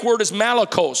Greek word is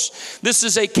malakos. This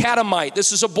is a catamite.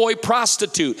 This is a boy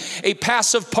prostitute, a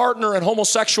passive partner in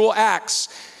homosexual acts.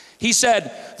 He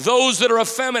said, those that are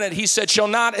effeminate, he said, shall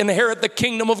not inherit the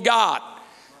kingdom of God.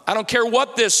 I don't care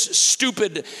what this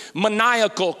stupid,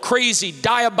 maniacal, crazy,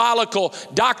 diabolical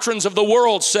doctrines of the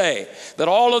world say, that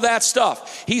all of that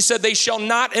stuff. He said they shall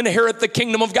not inherit the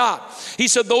kingdom of God. He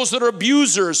said those that are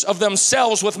abusers of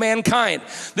themselves with mankind.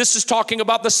 This is talking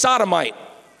about the sodomite.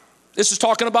 This is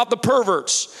talking about the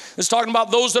perverts. This is talking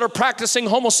about those that are practicing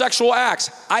homosexual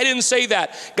acts. I didn't say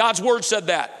that. God's word said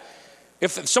that.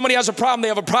 If somebody has a problem, they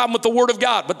have a problem with the word of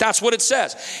God, but that's what it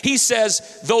says. He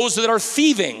says those that are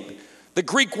thieving. The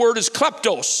Greek word is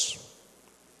kleptos.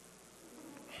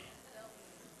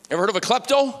 Ever heard of a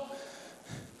klepto?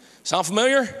 Sound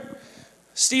familiar?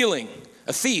 Stealing,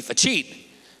 a thief, a cheat.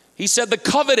 He said the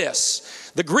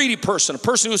covetous, the greedy person, a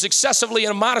person who is excessively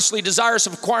and immodestly desirous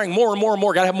of acquiring more and more and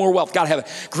more. Got to have more wealth, got to have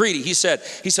it. Greedy. He said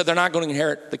they're not going to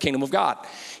inherit the kingdom of God.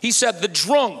 He said the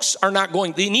drunks are not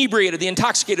going, the inebriated, the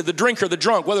intoxicated, the drinker, the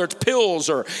drunk, whether it's pills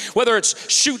or whether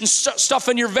it's shooting stuff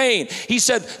in your vein. He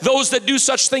said those that do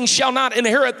such things shall not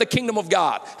inherit the kingdom of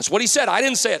God. That's what he said. I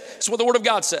didn't say it. That's what the word of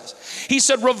God says. He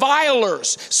said revilers,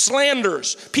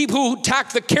 slanders, people who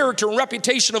attack the character and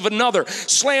reputation of another,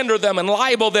 slander them and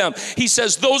libel them. He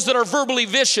says those that are verbally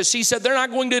vicious, he said they're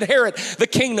not going to inherit the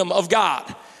kingdom of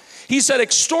God. He said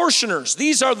extortioners,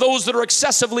 these are those that are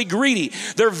excessively greedy.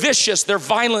 They're vicious, they're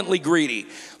violently greedy.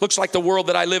 Looks like the world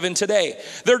that I live in today.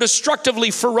 They're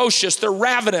destructively ferocious, they're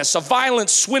ravenous, a violent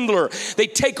swindler. They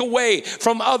take away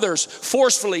from others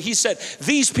forcefully. He said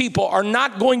these people are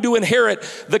not going to inherit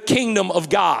the kingdom of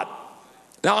God.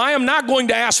 Now, I am not going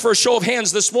to ask for a show of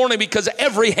hands this morning because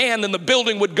every hand in the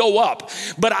building would go up.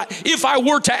 But if I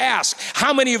were to ask,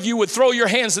 how many of you would throw your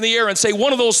hands in the air and say,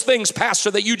 one of those things,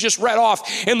 Pastor, that you just read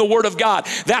off in the Word of God,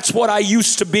 that's what I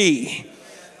used to be.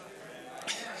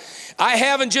 I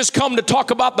haven't just come to talk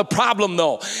about the problem,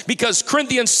 though, because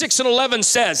Corinthians 6:11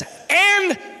 says,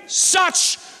 and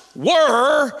such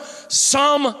were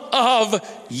some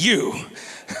of you.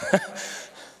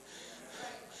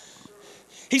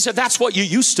 He said, that's what you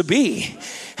used to be.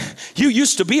 You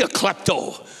used to be a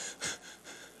klepto.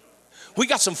 We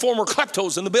got some former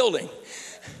kleptos in the building.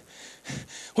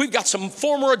 We've got some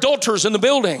former adulterers in the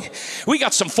building. We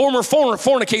got some former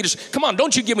fornicators. Come on,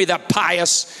 don't you give me that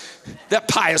pious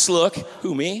look.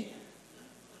 Who, me?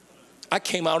 I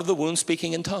came out of the womb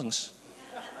speaking in tongues.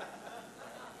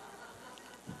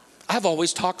 I've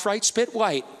always talked right, spit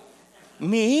white.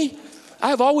 Me?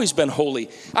 I've always been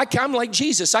holy. I'm like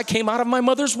Jesus. I came out of my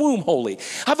mother's womb holy.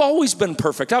 I've always been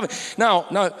perfect.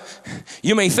 Now,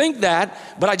 you may think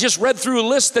that, but I just read through a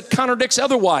list that contradicts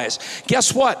otherwise.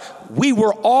 Guess what? We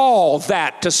were all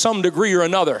that to some degree or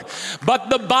another.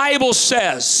 But the Bible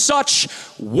says, such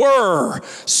were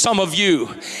some of you.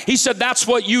 He said, that's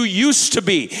what you used to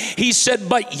be. He said,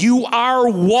 but you are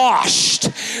washed,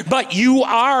 but you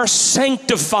are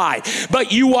sanctified,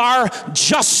 but you are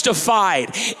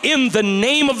justified in the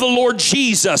name of the Lord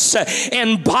Jesus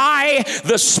and by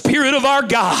the Spirit of our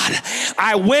God.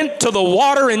 I went to the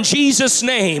water in Jesus'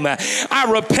 name.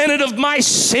 I repented of my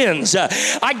sins.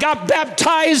 I got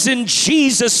baptized in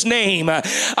Jesus' name.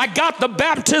 I got the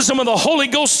baptism of the Holy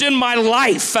Ghost in my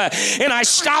life, and I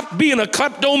stopped being a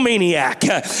kleptomaniac,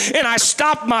 and I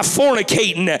stopped my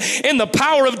fornicating, and the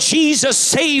power of Jesus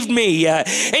saved me,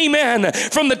 amen,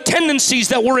 from the tendencies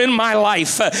that were in my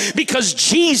life, because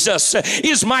Jesus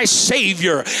is my Savior.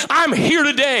 I'm here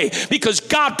today because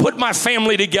God put my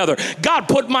family together. God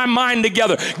put my mind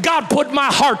together. God put my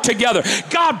heart together.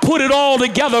 God put it all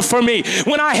together for me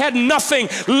when I had nothing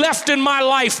left in my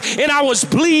life and I was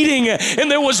bleeding and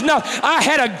there was nothing. I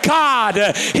had a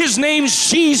God. His name's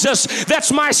Jesus.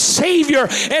 That's my Savior,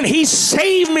 and He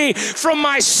saved me from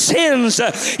my sins.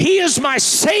 He is my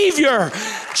Savior.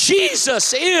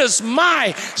 Jesus is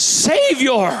my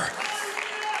Savior.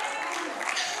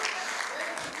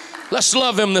 Let's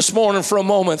love Him this morning for a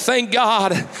moment. Thank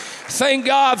God. Thank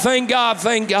God, thank God,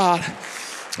 thank God.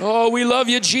 Oh, we love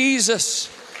you, Jesus.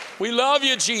 We love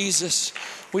you, Jesus.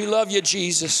 We love you,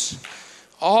 Jesus.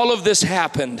 All of this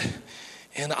happened,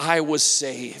 and I was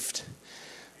saved.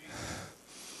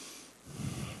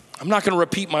 I'm not going to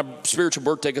repeat my spiritual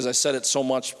birthday because I said it so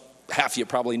much. Half of you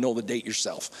probably know the date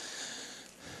yourself.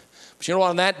 But you know what?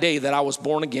 On that day that I was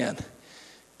born again,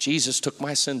 Jesus took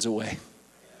my sins away.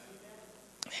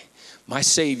 My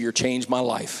Savior changed my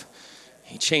life.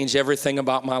 He changed everything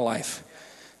about my life.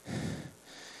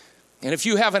 And if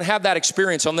you haven't had that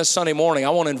experience on this Sunday morning, I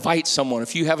want to invite someone.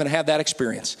 If you haven't had that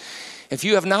experience, If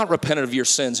you have not repented of your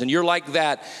sins and you're like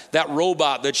that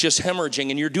robot that's just hemorrhaging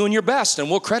and you're doing your best,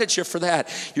 and we'll credit you for that.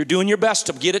 You're doing your best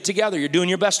to get it together. You're doing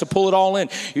your best to pull it all in.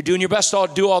 You're doing your best to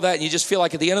do all that, and you just feel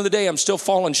like at the end of the day, I'm still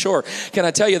falling short. Can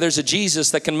I tell you, there's a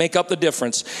Jesus that can make up the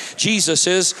difference. Jesus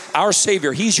is our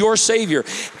Savior. He's your Savior.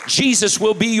 Jesus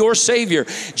will be your Savior.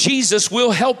 Jesus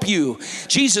will help you.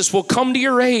 Jesus will come to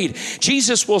your aid.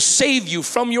 Jesus will save you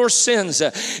from your sins.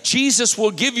 Jesus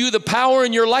will give you the power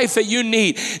in your life that you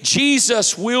need.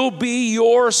 Jesus will be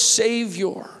your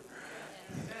Savior.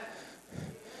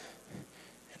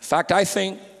 In fact, I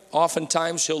think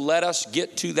oftentimes He'll let us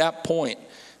get to that point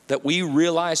that we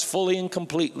realize fully and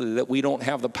completely that we don't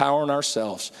have the power in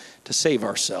ourselves to save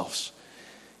ourselves.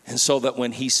 And so that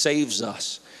when He saves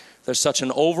us, there's such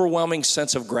an overwhelming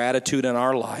sense of gratitude in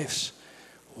our lives.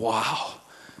 Wow,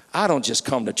 I don't just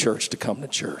come to church to come to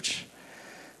church.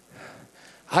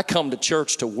 I come to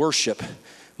church to worship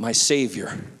my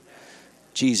Savior,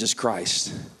 Jesus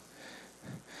Christ.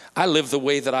 I live the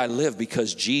way that I live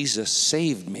because Jesus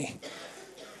saved me,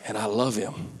 and I love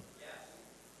Him.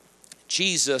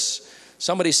 Jesus,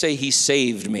 somebody say He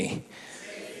saved me.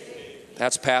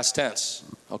 That's past tense,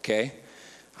 okay?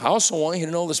 I also want you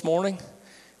to know this morning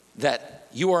that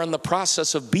you are in the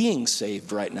process of being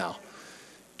saved right now.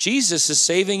 Jesus is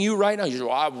saving you right now. You say,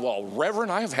 well,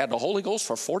 Reverend, I have had the Holy Ghost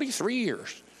for 43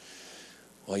 years.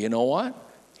 Well, you know what?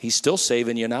 He's still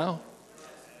saving you now.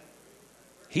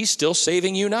 He's still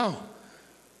saving you now.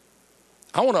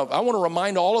 I want to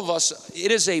remind all of us,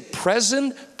 it is a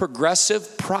present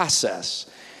progressive process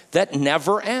that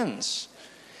never ends.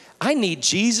 I need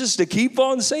Jesus to keep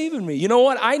on saving me. You know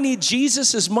what? I need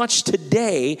Jesus as much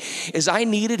today as I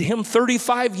needed Him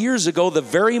 35 years ago, the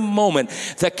very moment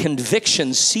that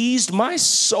conviction seized my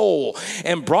soul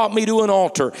and brought me to an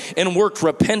altar and worked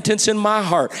repentance in my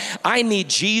heart. I need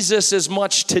Jesus as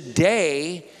much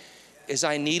today as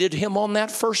I needed Him on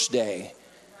that first day.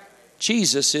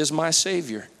 Jesus is my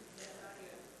Savior.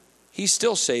 He's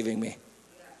still saving me.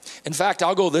 In fact,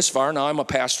 I'll go this far. Now, I'm a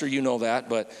pastor, you know that,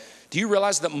 but do you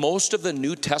realize that most of the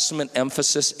New Testament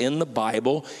emphasis in the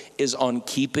Bible is on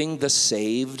keeping the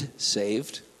saved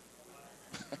saved?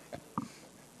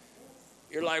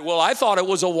 You're like, well, I thought it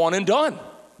was a one and done.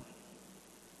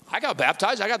 I got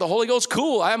baptized. I got the Holy Ghost.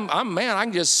 Cool. I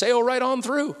can just sail right on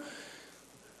through.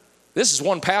 This is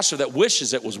one pastor that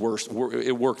wishes it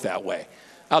worked that way.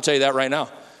 I'll tell you that right now.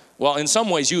 Well, in some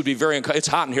ways, you would be it's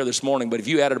hot in here this morning, but if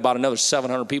you added about another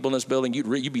 700 people in this building,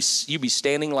 you'd be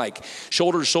standing like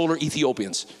shoulder to shoulder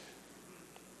Ethiopians.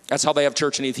 That's how they have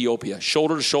church in Ethiopia.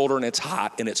 Shoulder to shoulder, and it's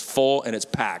hot, and it's full, and it's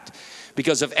packed.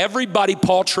 Because if everybody,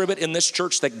 Paul Tribbett, in this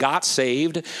church that got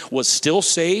saved was still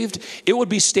saved, it would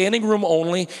be standing room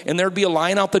only, and there'd be a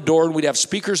line out the door, and we'd have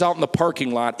speakers out in the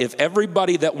parking lot if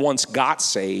everybody that once got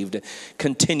saved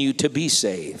continued to be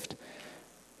saved.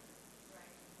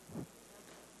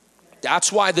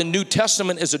 That's why the New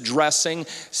Testament is addressing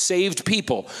saved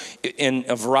people in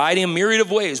a variety and myriad of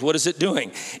ways. What is it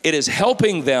doing? It is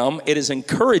helping them, it is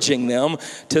encouraging them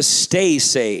to stay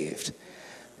saved.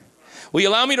 Will you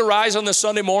allow me to rise on this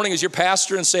Sunday morning as your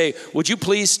pastor and say, would you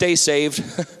please stay saved?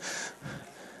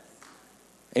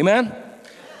 Amen?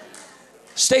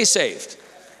 Stay saved.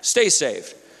 Stay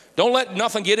saved. Don't let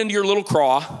nothing get into your little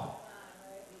craw.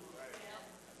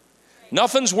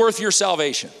 Nothing's worth your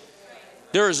salvation.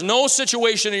 There is no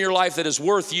situation in your life that is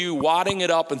worth you wadding it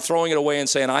up and throwing it away and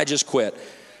saying, I just quit.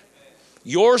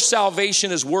 Your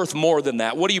salvation is worth more than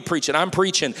that. What are you preaching? I'm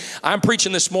preaching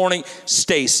this morning,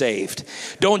 stay saved.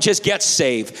 Don't just get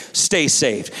saved, stay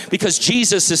saved. Because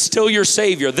Jesus is still your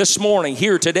Savior this morning,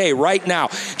 here, today, right now.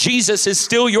 Jesus is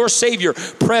still your Savior,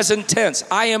 present tense.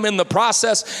 I am in the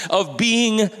process of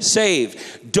being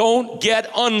saved. Don't get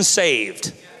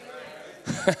unsaved.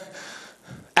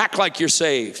 Act like you're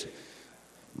saved.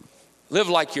 Live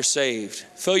like you're saved.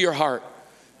 Fill your heart.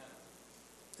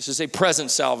 This is a present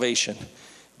salvation.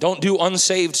 Don't do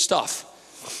unsaved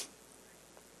stuff.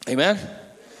 Amen?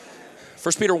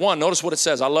 1 Peter 1, notice what it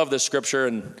says. I love this scripture,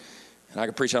 and I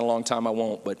could preach on a long time. I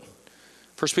won't, but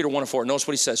 1 Peter 1 and 4, notice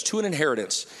what he says. To an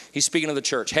inheritance. He's speaking to the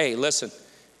church. Hey, listen,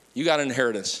 you got an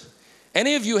inheritance.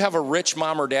 Any of you have a rich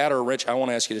mom or dad or I want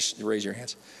to ask you to raise your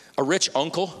hands. A rich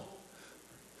uncle?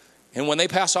 And when they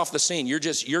pass off the scene, you're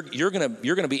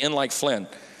gonna be in like Flynn.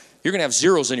 You're gonna have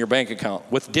zeros in your bank account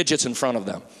with digits in front of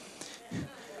them.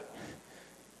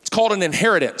 It's called an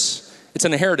inheritance. It's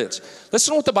an inheritance.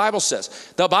 Listen to what the Bible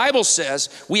says. The Bible says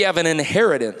we have an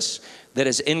inheritance that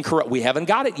is incorrupt. We haven't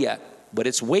got it yet, but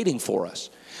it's waiting for us.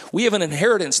 We have an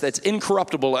inheritance that's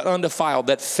incorruptible and undefiled,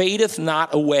 that fadeth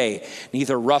not away.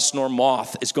 Neither rust nor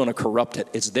moth is going to corrupt it.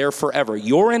 It's there forever.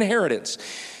 Your inheritance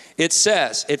It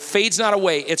says, it fades not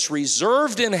away. It's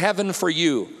reserved in heaven for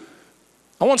you.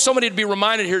 I want somebody to be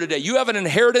reminded here today. You have an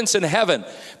inheritance in heaven.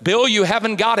 Bill, you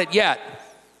haven't got it yet.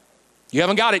 You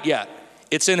haven't got it yet.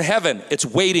 It's in heaven. It's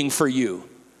waiting for you.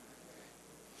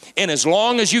 And as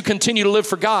long as you continue to live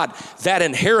for God, that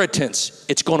inheritance,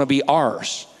 it's going to be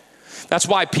ours. That's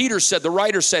why Peter said, the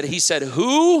writer said, he said,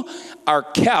 who are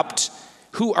kept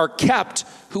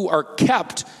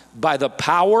by the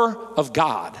power of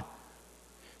God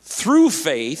through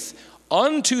faith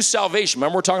unto salvation.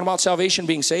 Remember, we're talking about salvation,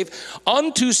 being saved.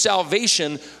 Unto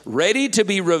salvation, ready to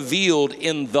be revealed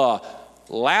in the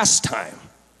last time.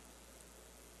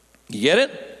 You get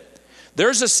it?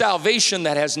 There's a salvation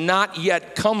that has not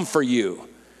yet come for you.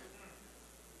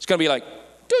 It's going to be like,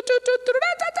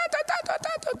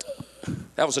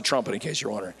 that was a trumpet in case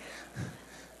you're wondering.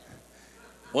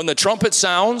 When the trumpet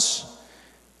sounds,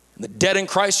 and the dead in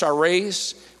Christ are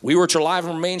raised, we which are alive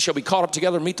and remain shall be caught up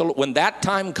together and meet the Lord. When that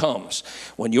time comes,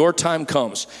 when your time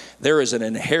comes, there is an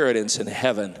inheritance in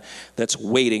heaven that's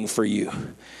waiting for you.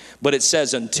 But it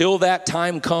says until that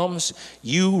time comes,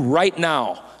 you right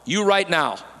now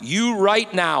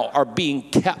are being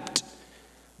kept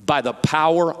by the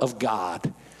power of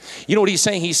God. You know what he's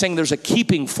saying? He's saying there's a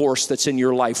keeping force that's in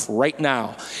your life right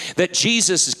now. That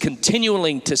Jesus is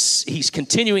continuing to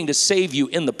save you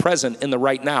in the present, in the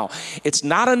right now. It's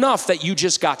not enough that you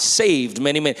just got saved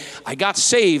I got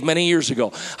saved many years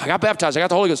ago. I got baptized. I got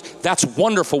the Holy Ghost. That's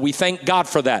wonderful. We thank God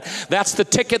for that. That's the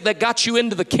ticket that got you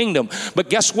into the kingdom. But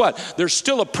guess what? There's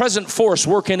still a present force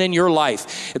working in your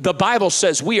life. The Bible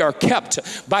says we are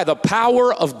kept by the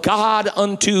power of God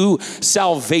unto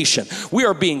salvation. We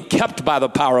are being kept by the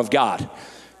power of God.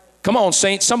 Come on,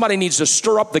 saints. Somebody needs to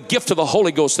stir up the gift of the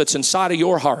Holy Ghost that's inside of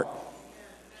your heart.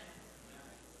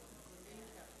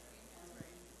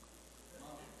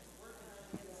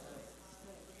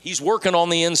 He's working on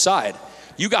the inside.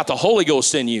 You got the Holy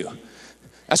Ghost in you.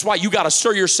 That's why you got to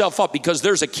stir yourself up, because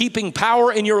there's a keeping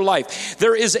power in your life.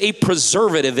 There is a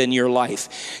preservative in your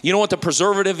life. You know what the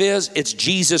preservative is? It's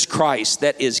Jesus Christ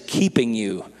that is keeping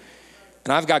you.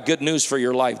 And I've got good news for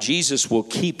your life. Jesus will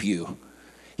keep you.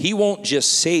 He won't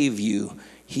just save you,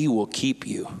 he will keep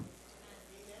you.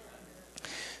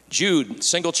 Jude,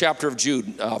 single chapter of Jude,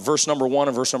 verse number 1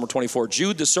 and verse number 24.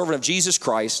 Jude, the servant of Jesus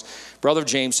Christ, brother of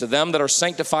James, to them that are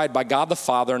sanctified by God the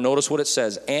Father, notice what it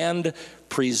says, and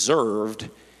preserved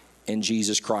in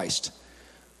Jesus Christ.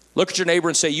 Look at your neighbor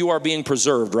and say, you are being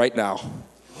preserved right now.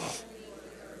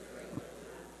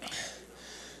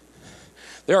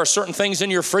 There are certain things in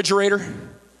your refrigerator.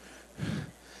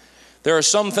 There are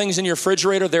some things in your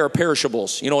refrigerator, they are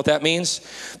perishables. You know what that means?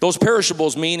 Those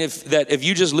perishables mean if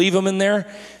you just leave them in there.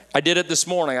 I did it this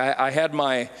morning. I had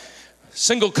my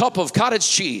single cup of cottage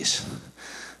cheese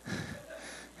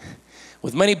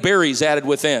with many berries added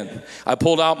within. I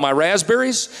pulled out my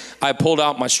raspberries. I pulled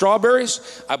out my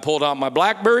strawberries. I pulled out my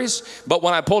blackberries. But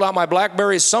when I pulled out my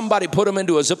blackberries, somebody put them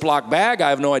into a Ziploc bag. I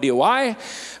have no idea why.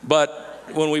 But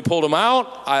when we pulled them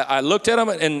out, I looked at them,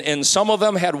 and some of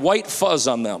them had white fuzz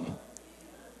on them.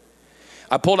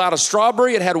 I pulled out a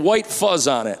strawberry, it had white fuzz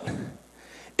on it.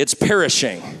 It's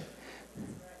perishing.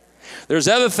 There's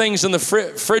other things in the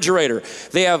refrigerator.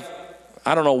 They have,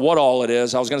 I don't know what all it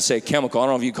is. I was going to say a chemical. I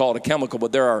don't know if you call it a chemical,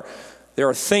 but there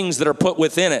are things that are put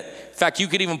within it. In fact, you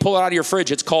could even pull it out of your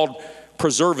fridge. It's called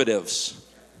preservatives.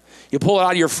 You pull it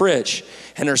out of your fridge,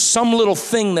 and there's some little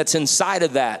thing that's inside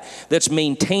of that that's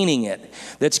maintaining it,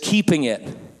 that's keeping it.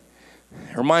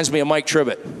 It reminds me of Mike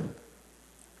Tribbett.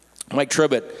 Mike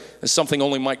Tribbett is something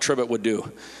only Mike Tribbett would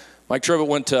do. Mike Tribbett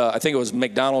went to, I think it was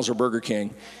McDonald's or Burger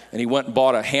King, and he went and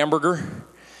bought a hamburger,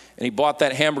 and he bought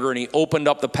that hamburger, and he opened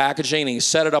up the packaging, and he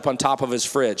set it up on top of his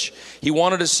fridge. He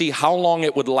wanted to see how long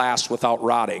it would last without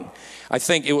rotting. I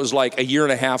think it was like a year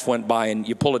and a half went by, and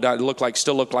you pull it down, it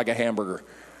still looked like a hamburger.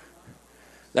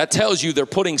 That tells you they're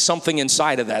putting something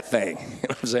inside of that thing. You know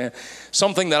what I'm saying?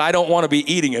 Something that I don't want to be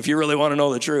eating, if you really want to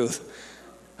know the truth.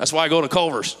 That's why I go to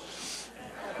Culver's.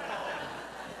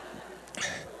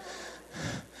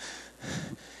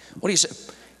 What do you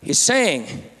say? He's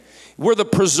saying we're the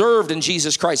preserved in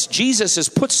Jesus Christ. Jesus has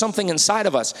put something inside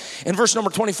of us. In verse number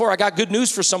 24, I got good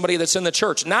news for somebody that's in the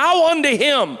church. Now unto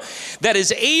him that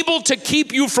is able to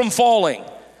keep you from falling.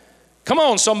 Come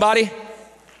on, somebody.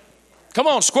 Come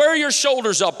on, square your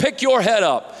shoulders up. Pick your head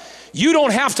up. You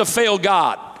don't have to fail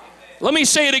God. Let me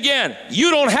say it again.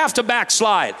 You don't have to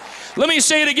backslide. Let me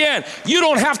say it again. You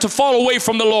don't have to fall away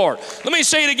from the Lord. Let me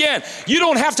say it again. You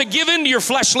don't have to give in to your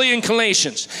fleshly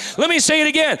inclinations. Let me say it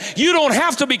again. You don't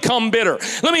have to become bitter.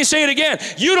 Let me say it again.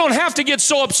 You don't have to get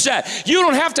so upset. You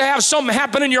don't have to have something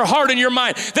happen in your heart and your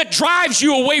mind that drives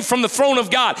you away from the throne of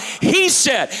God. He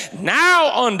said,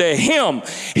 now unto him,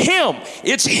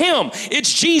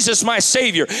 it's Jesus, my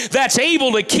Savior, that's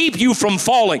able to keep you from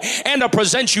falling and to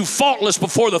present you faultless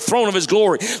before the throne of his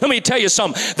glory. Let me tell you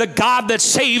something. The God that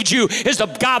saved you is the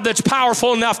God that's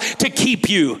powerful enough to keep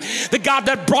you. The God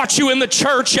that brought you in the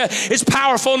church is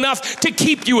powerful enough to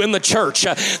keep you in the church.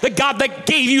 The God that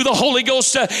gave you the Holy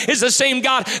Ghost is the same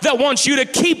God that wants you to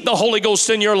keep the Holy Ghost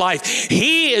in your life.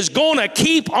 He is going to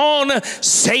keep on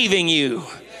saving you.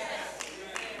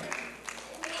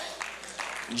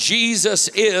 Jesus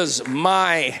is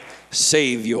my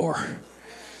Savior.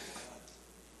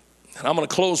 And I'm going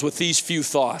to close with these few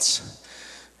thoughts.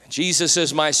 Jesus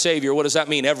is my Savior. What does that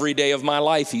mean? Every day of my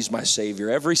life, he's my Savior.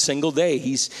 Every single day,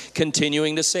 he's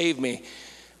continuing to save me.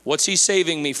 What's he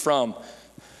saving me from?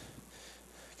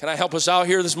 Can I help us out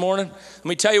here this morning? Let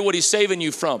me tell you what he's saving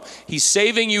you from. He's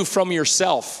saving you from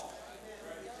yourself.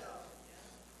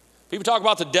 People talk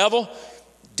about the devil.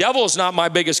 Devil is not my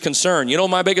biggest concern. You know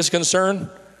my biggest concern?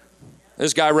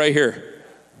 This guy right here.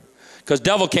 Because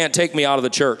devil can't take me out of the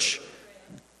church.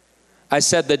 I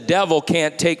said the devil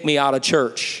can't take me out of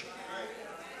church.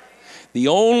 The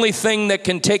only thing that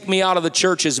can take me out of the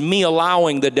church is me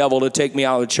allowing the devil to take me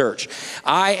out of the church.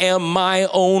 I am my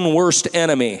own worst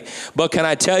enemy. But can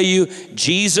I tell you,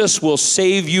 Jesus will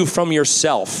save you from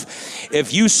yourself.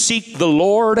 If you seek the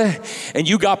Lord and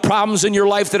you got problems in your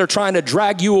life that are trying to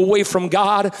drag you away from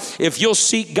God, if you'll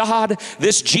seek God,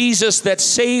 this Jesus that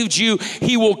saved you,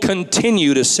 he will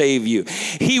continue to save you.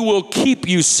 He will keep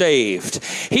you saved.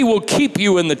 He will keep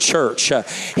you in the church.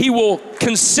 He will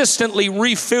consistently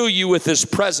refill you with his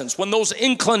presence. When those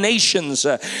inclinations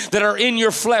that are in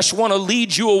your flesh want to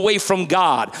lead you away from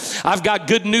God, I've got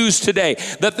good news today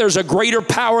that there's a greater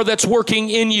power that's working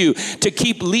in you to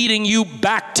keep leading you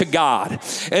back to God.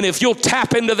 And if you'll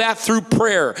tap into that through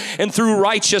prayer and through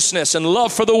righteousness and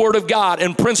love for the Word of God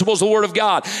and principles of the Word of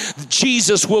God,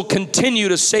 Jesus will continue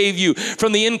to save you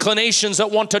from the inclinations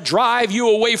that want to drive you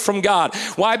away from God.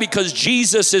 Why? Because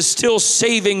Jesus is still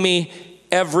saving me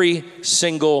every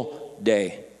single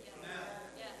day.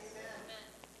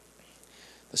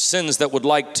 The sins that would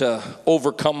like to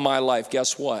overcome my life,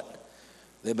 guess what?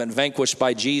 They've been vanquished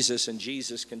by Jesus, and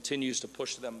Jesus continues to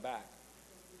push them back.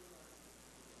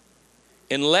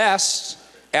 Unless,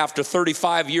 after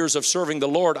 35 years of serving the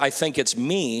Lord, I think it's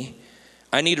me,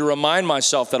 I need to remind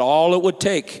myself that all it would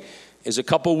take is a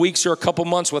couple weeks or a couple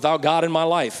months without God in my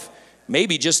life,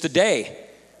 maybe just a day,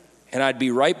 and I'd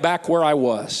be right back where I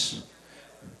was.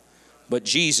 But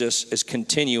Jesus is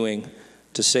continuing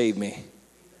to save me.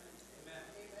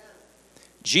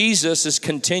 Jesus is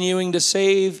continuing to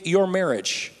save your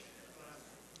marriage.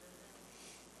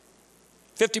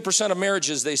 50% of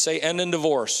marriages, they say, end in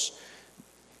divorce.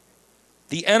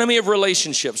 The enemy of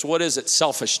relationships, what is it?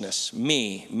 Selfishness.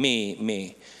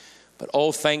 Me. But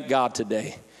oh, thank God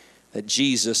today that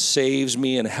Jesus saves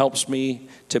me and helps me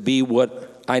to be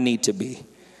what I need to be.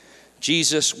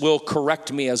 Jesus will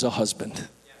correct me as a husband.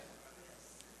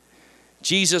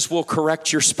 Jesus will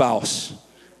correct your spouse.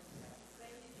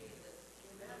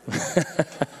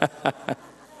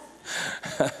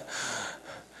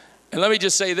 And let me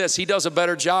just say this, he does a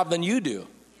better job than you do.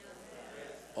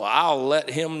 Well, I'll let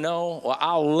him know. Well,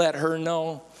 I'll let her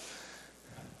know.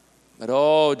 But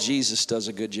oh, Jesus does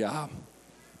a good job.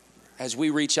 As we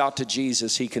reach out to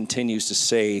Jesus, he continues to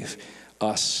save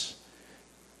us.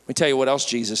 Let me tell you what else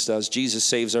Jesus does. Jesus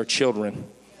saves our children.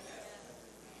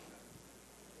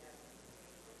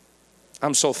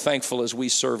 I'm so thankful as we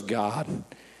serve God.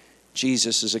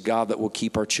 Jesus is a God that will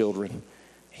keep our children.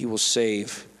 He will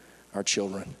save our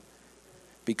children.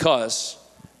 Because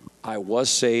I was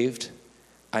saved,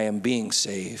 I am being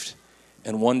saved.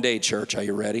 And one day, church, are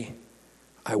you ready?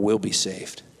 I will be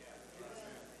saved.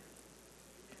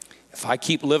 If I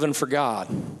keep living for God,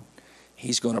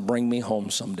 he's going to bring me home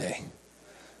someday.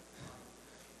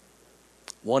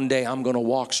 One day I'm going to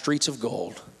walk streets of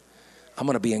gold. I'm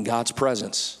going to be in God's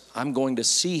presence. I'm going to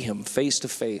see him face to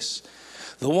face.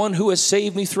 The one who has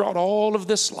saved me throughout all of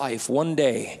this life, one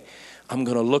day I'm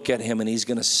going to look at him and he's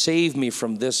going to save me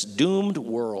from this doomed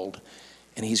world,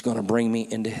 and he's going to bring me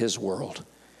into his world.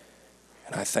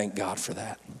 And I thank God for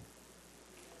that.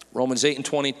 Romans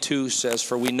 8:22 says,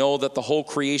 "For we know that the whole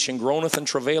creation groaneth and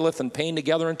travaileth and pain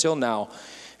together until now.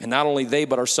 And not only they,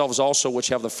 but ourselves also, which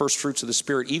have the first fruits of the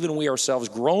Spirit, even we ourselves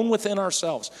groan within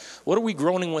ourselves." What are we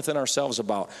groaning within ourselves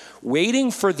about? Waiting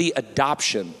for the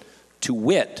adoption to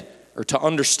wit, or to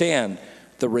understand,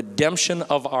 the redemption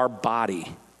of our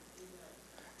body.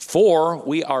 For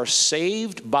we are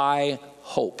saved by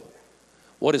hope.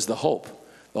 What is the hope?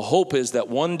 The hope is that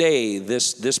one day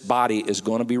this body is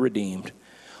going to be redeemed.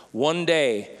 One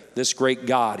day, this great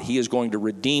God, he is going to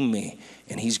redeem me,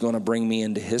 and he's going to bring me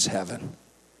into his heaven.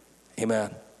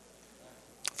 Amen.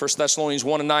 1 Thessalonians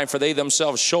 1:9, for they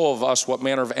themselves show of us what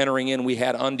manner of entering in we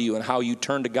had unto you, and how you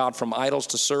turned to God from idols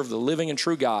to serve the living and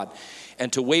true God,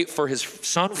 and to wait for his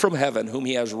Son from heaven, whom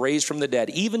he has raised from the dead,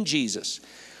 even Jesus,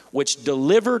 which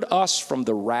delivered us from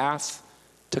the wrath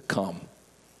to come.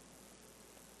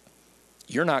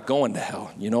 You're not going to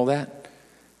hell. You know that?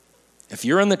 If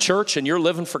you're in the church and you're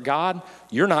living for God,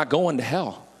 you're not going to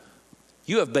hell.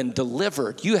 You have been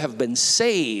delivered. You have been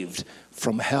saved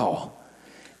from hell.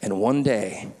 And one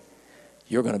day,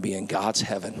 you're going to be in God's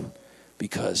heaven,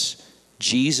 because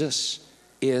Jesus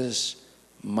is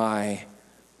my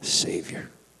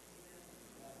Savior.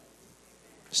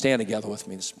 Stand together with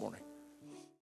me this morning.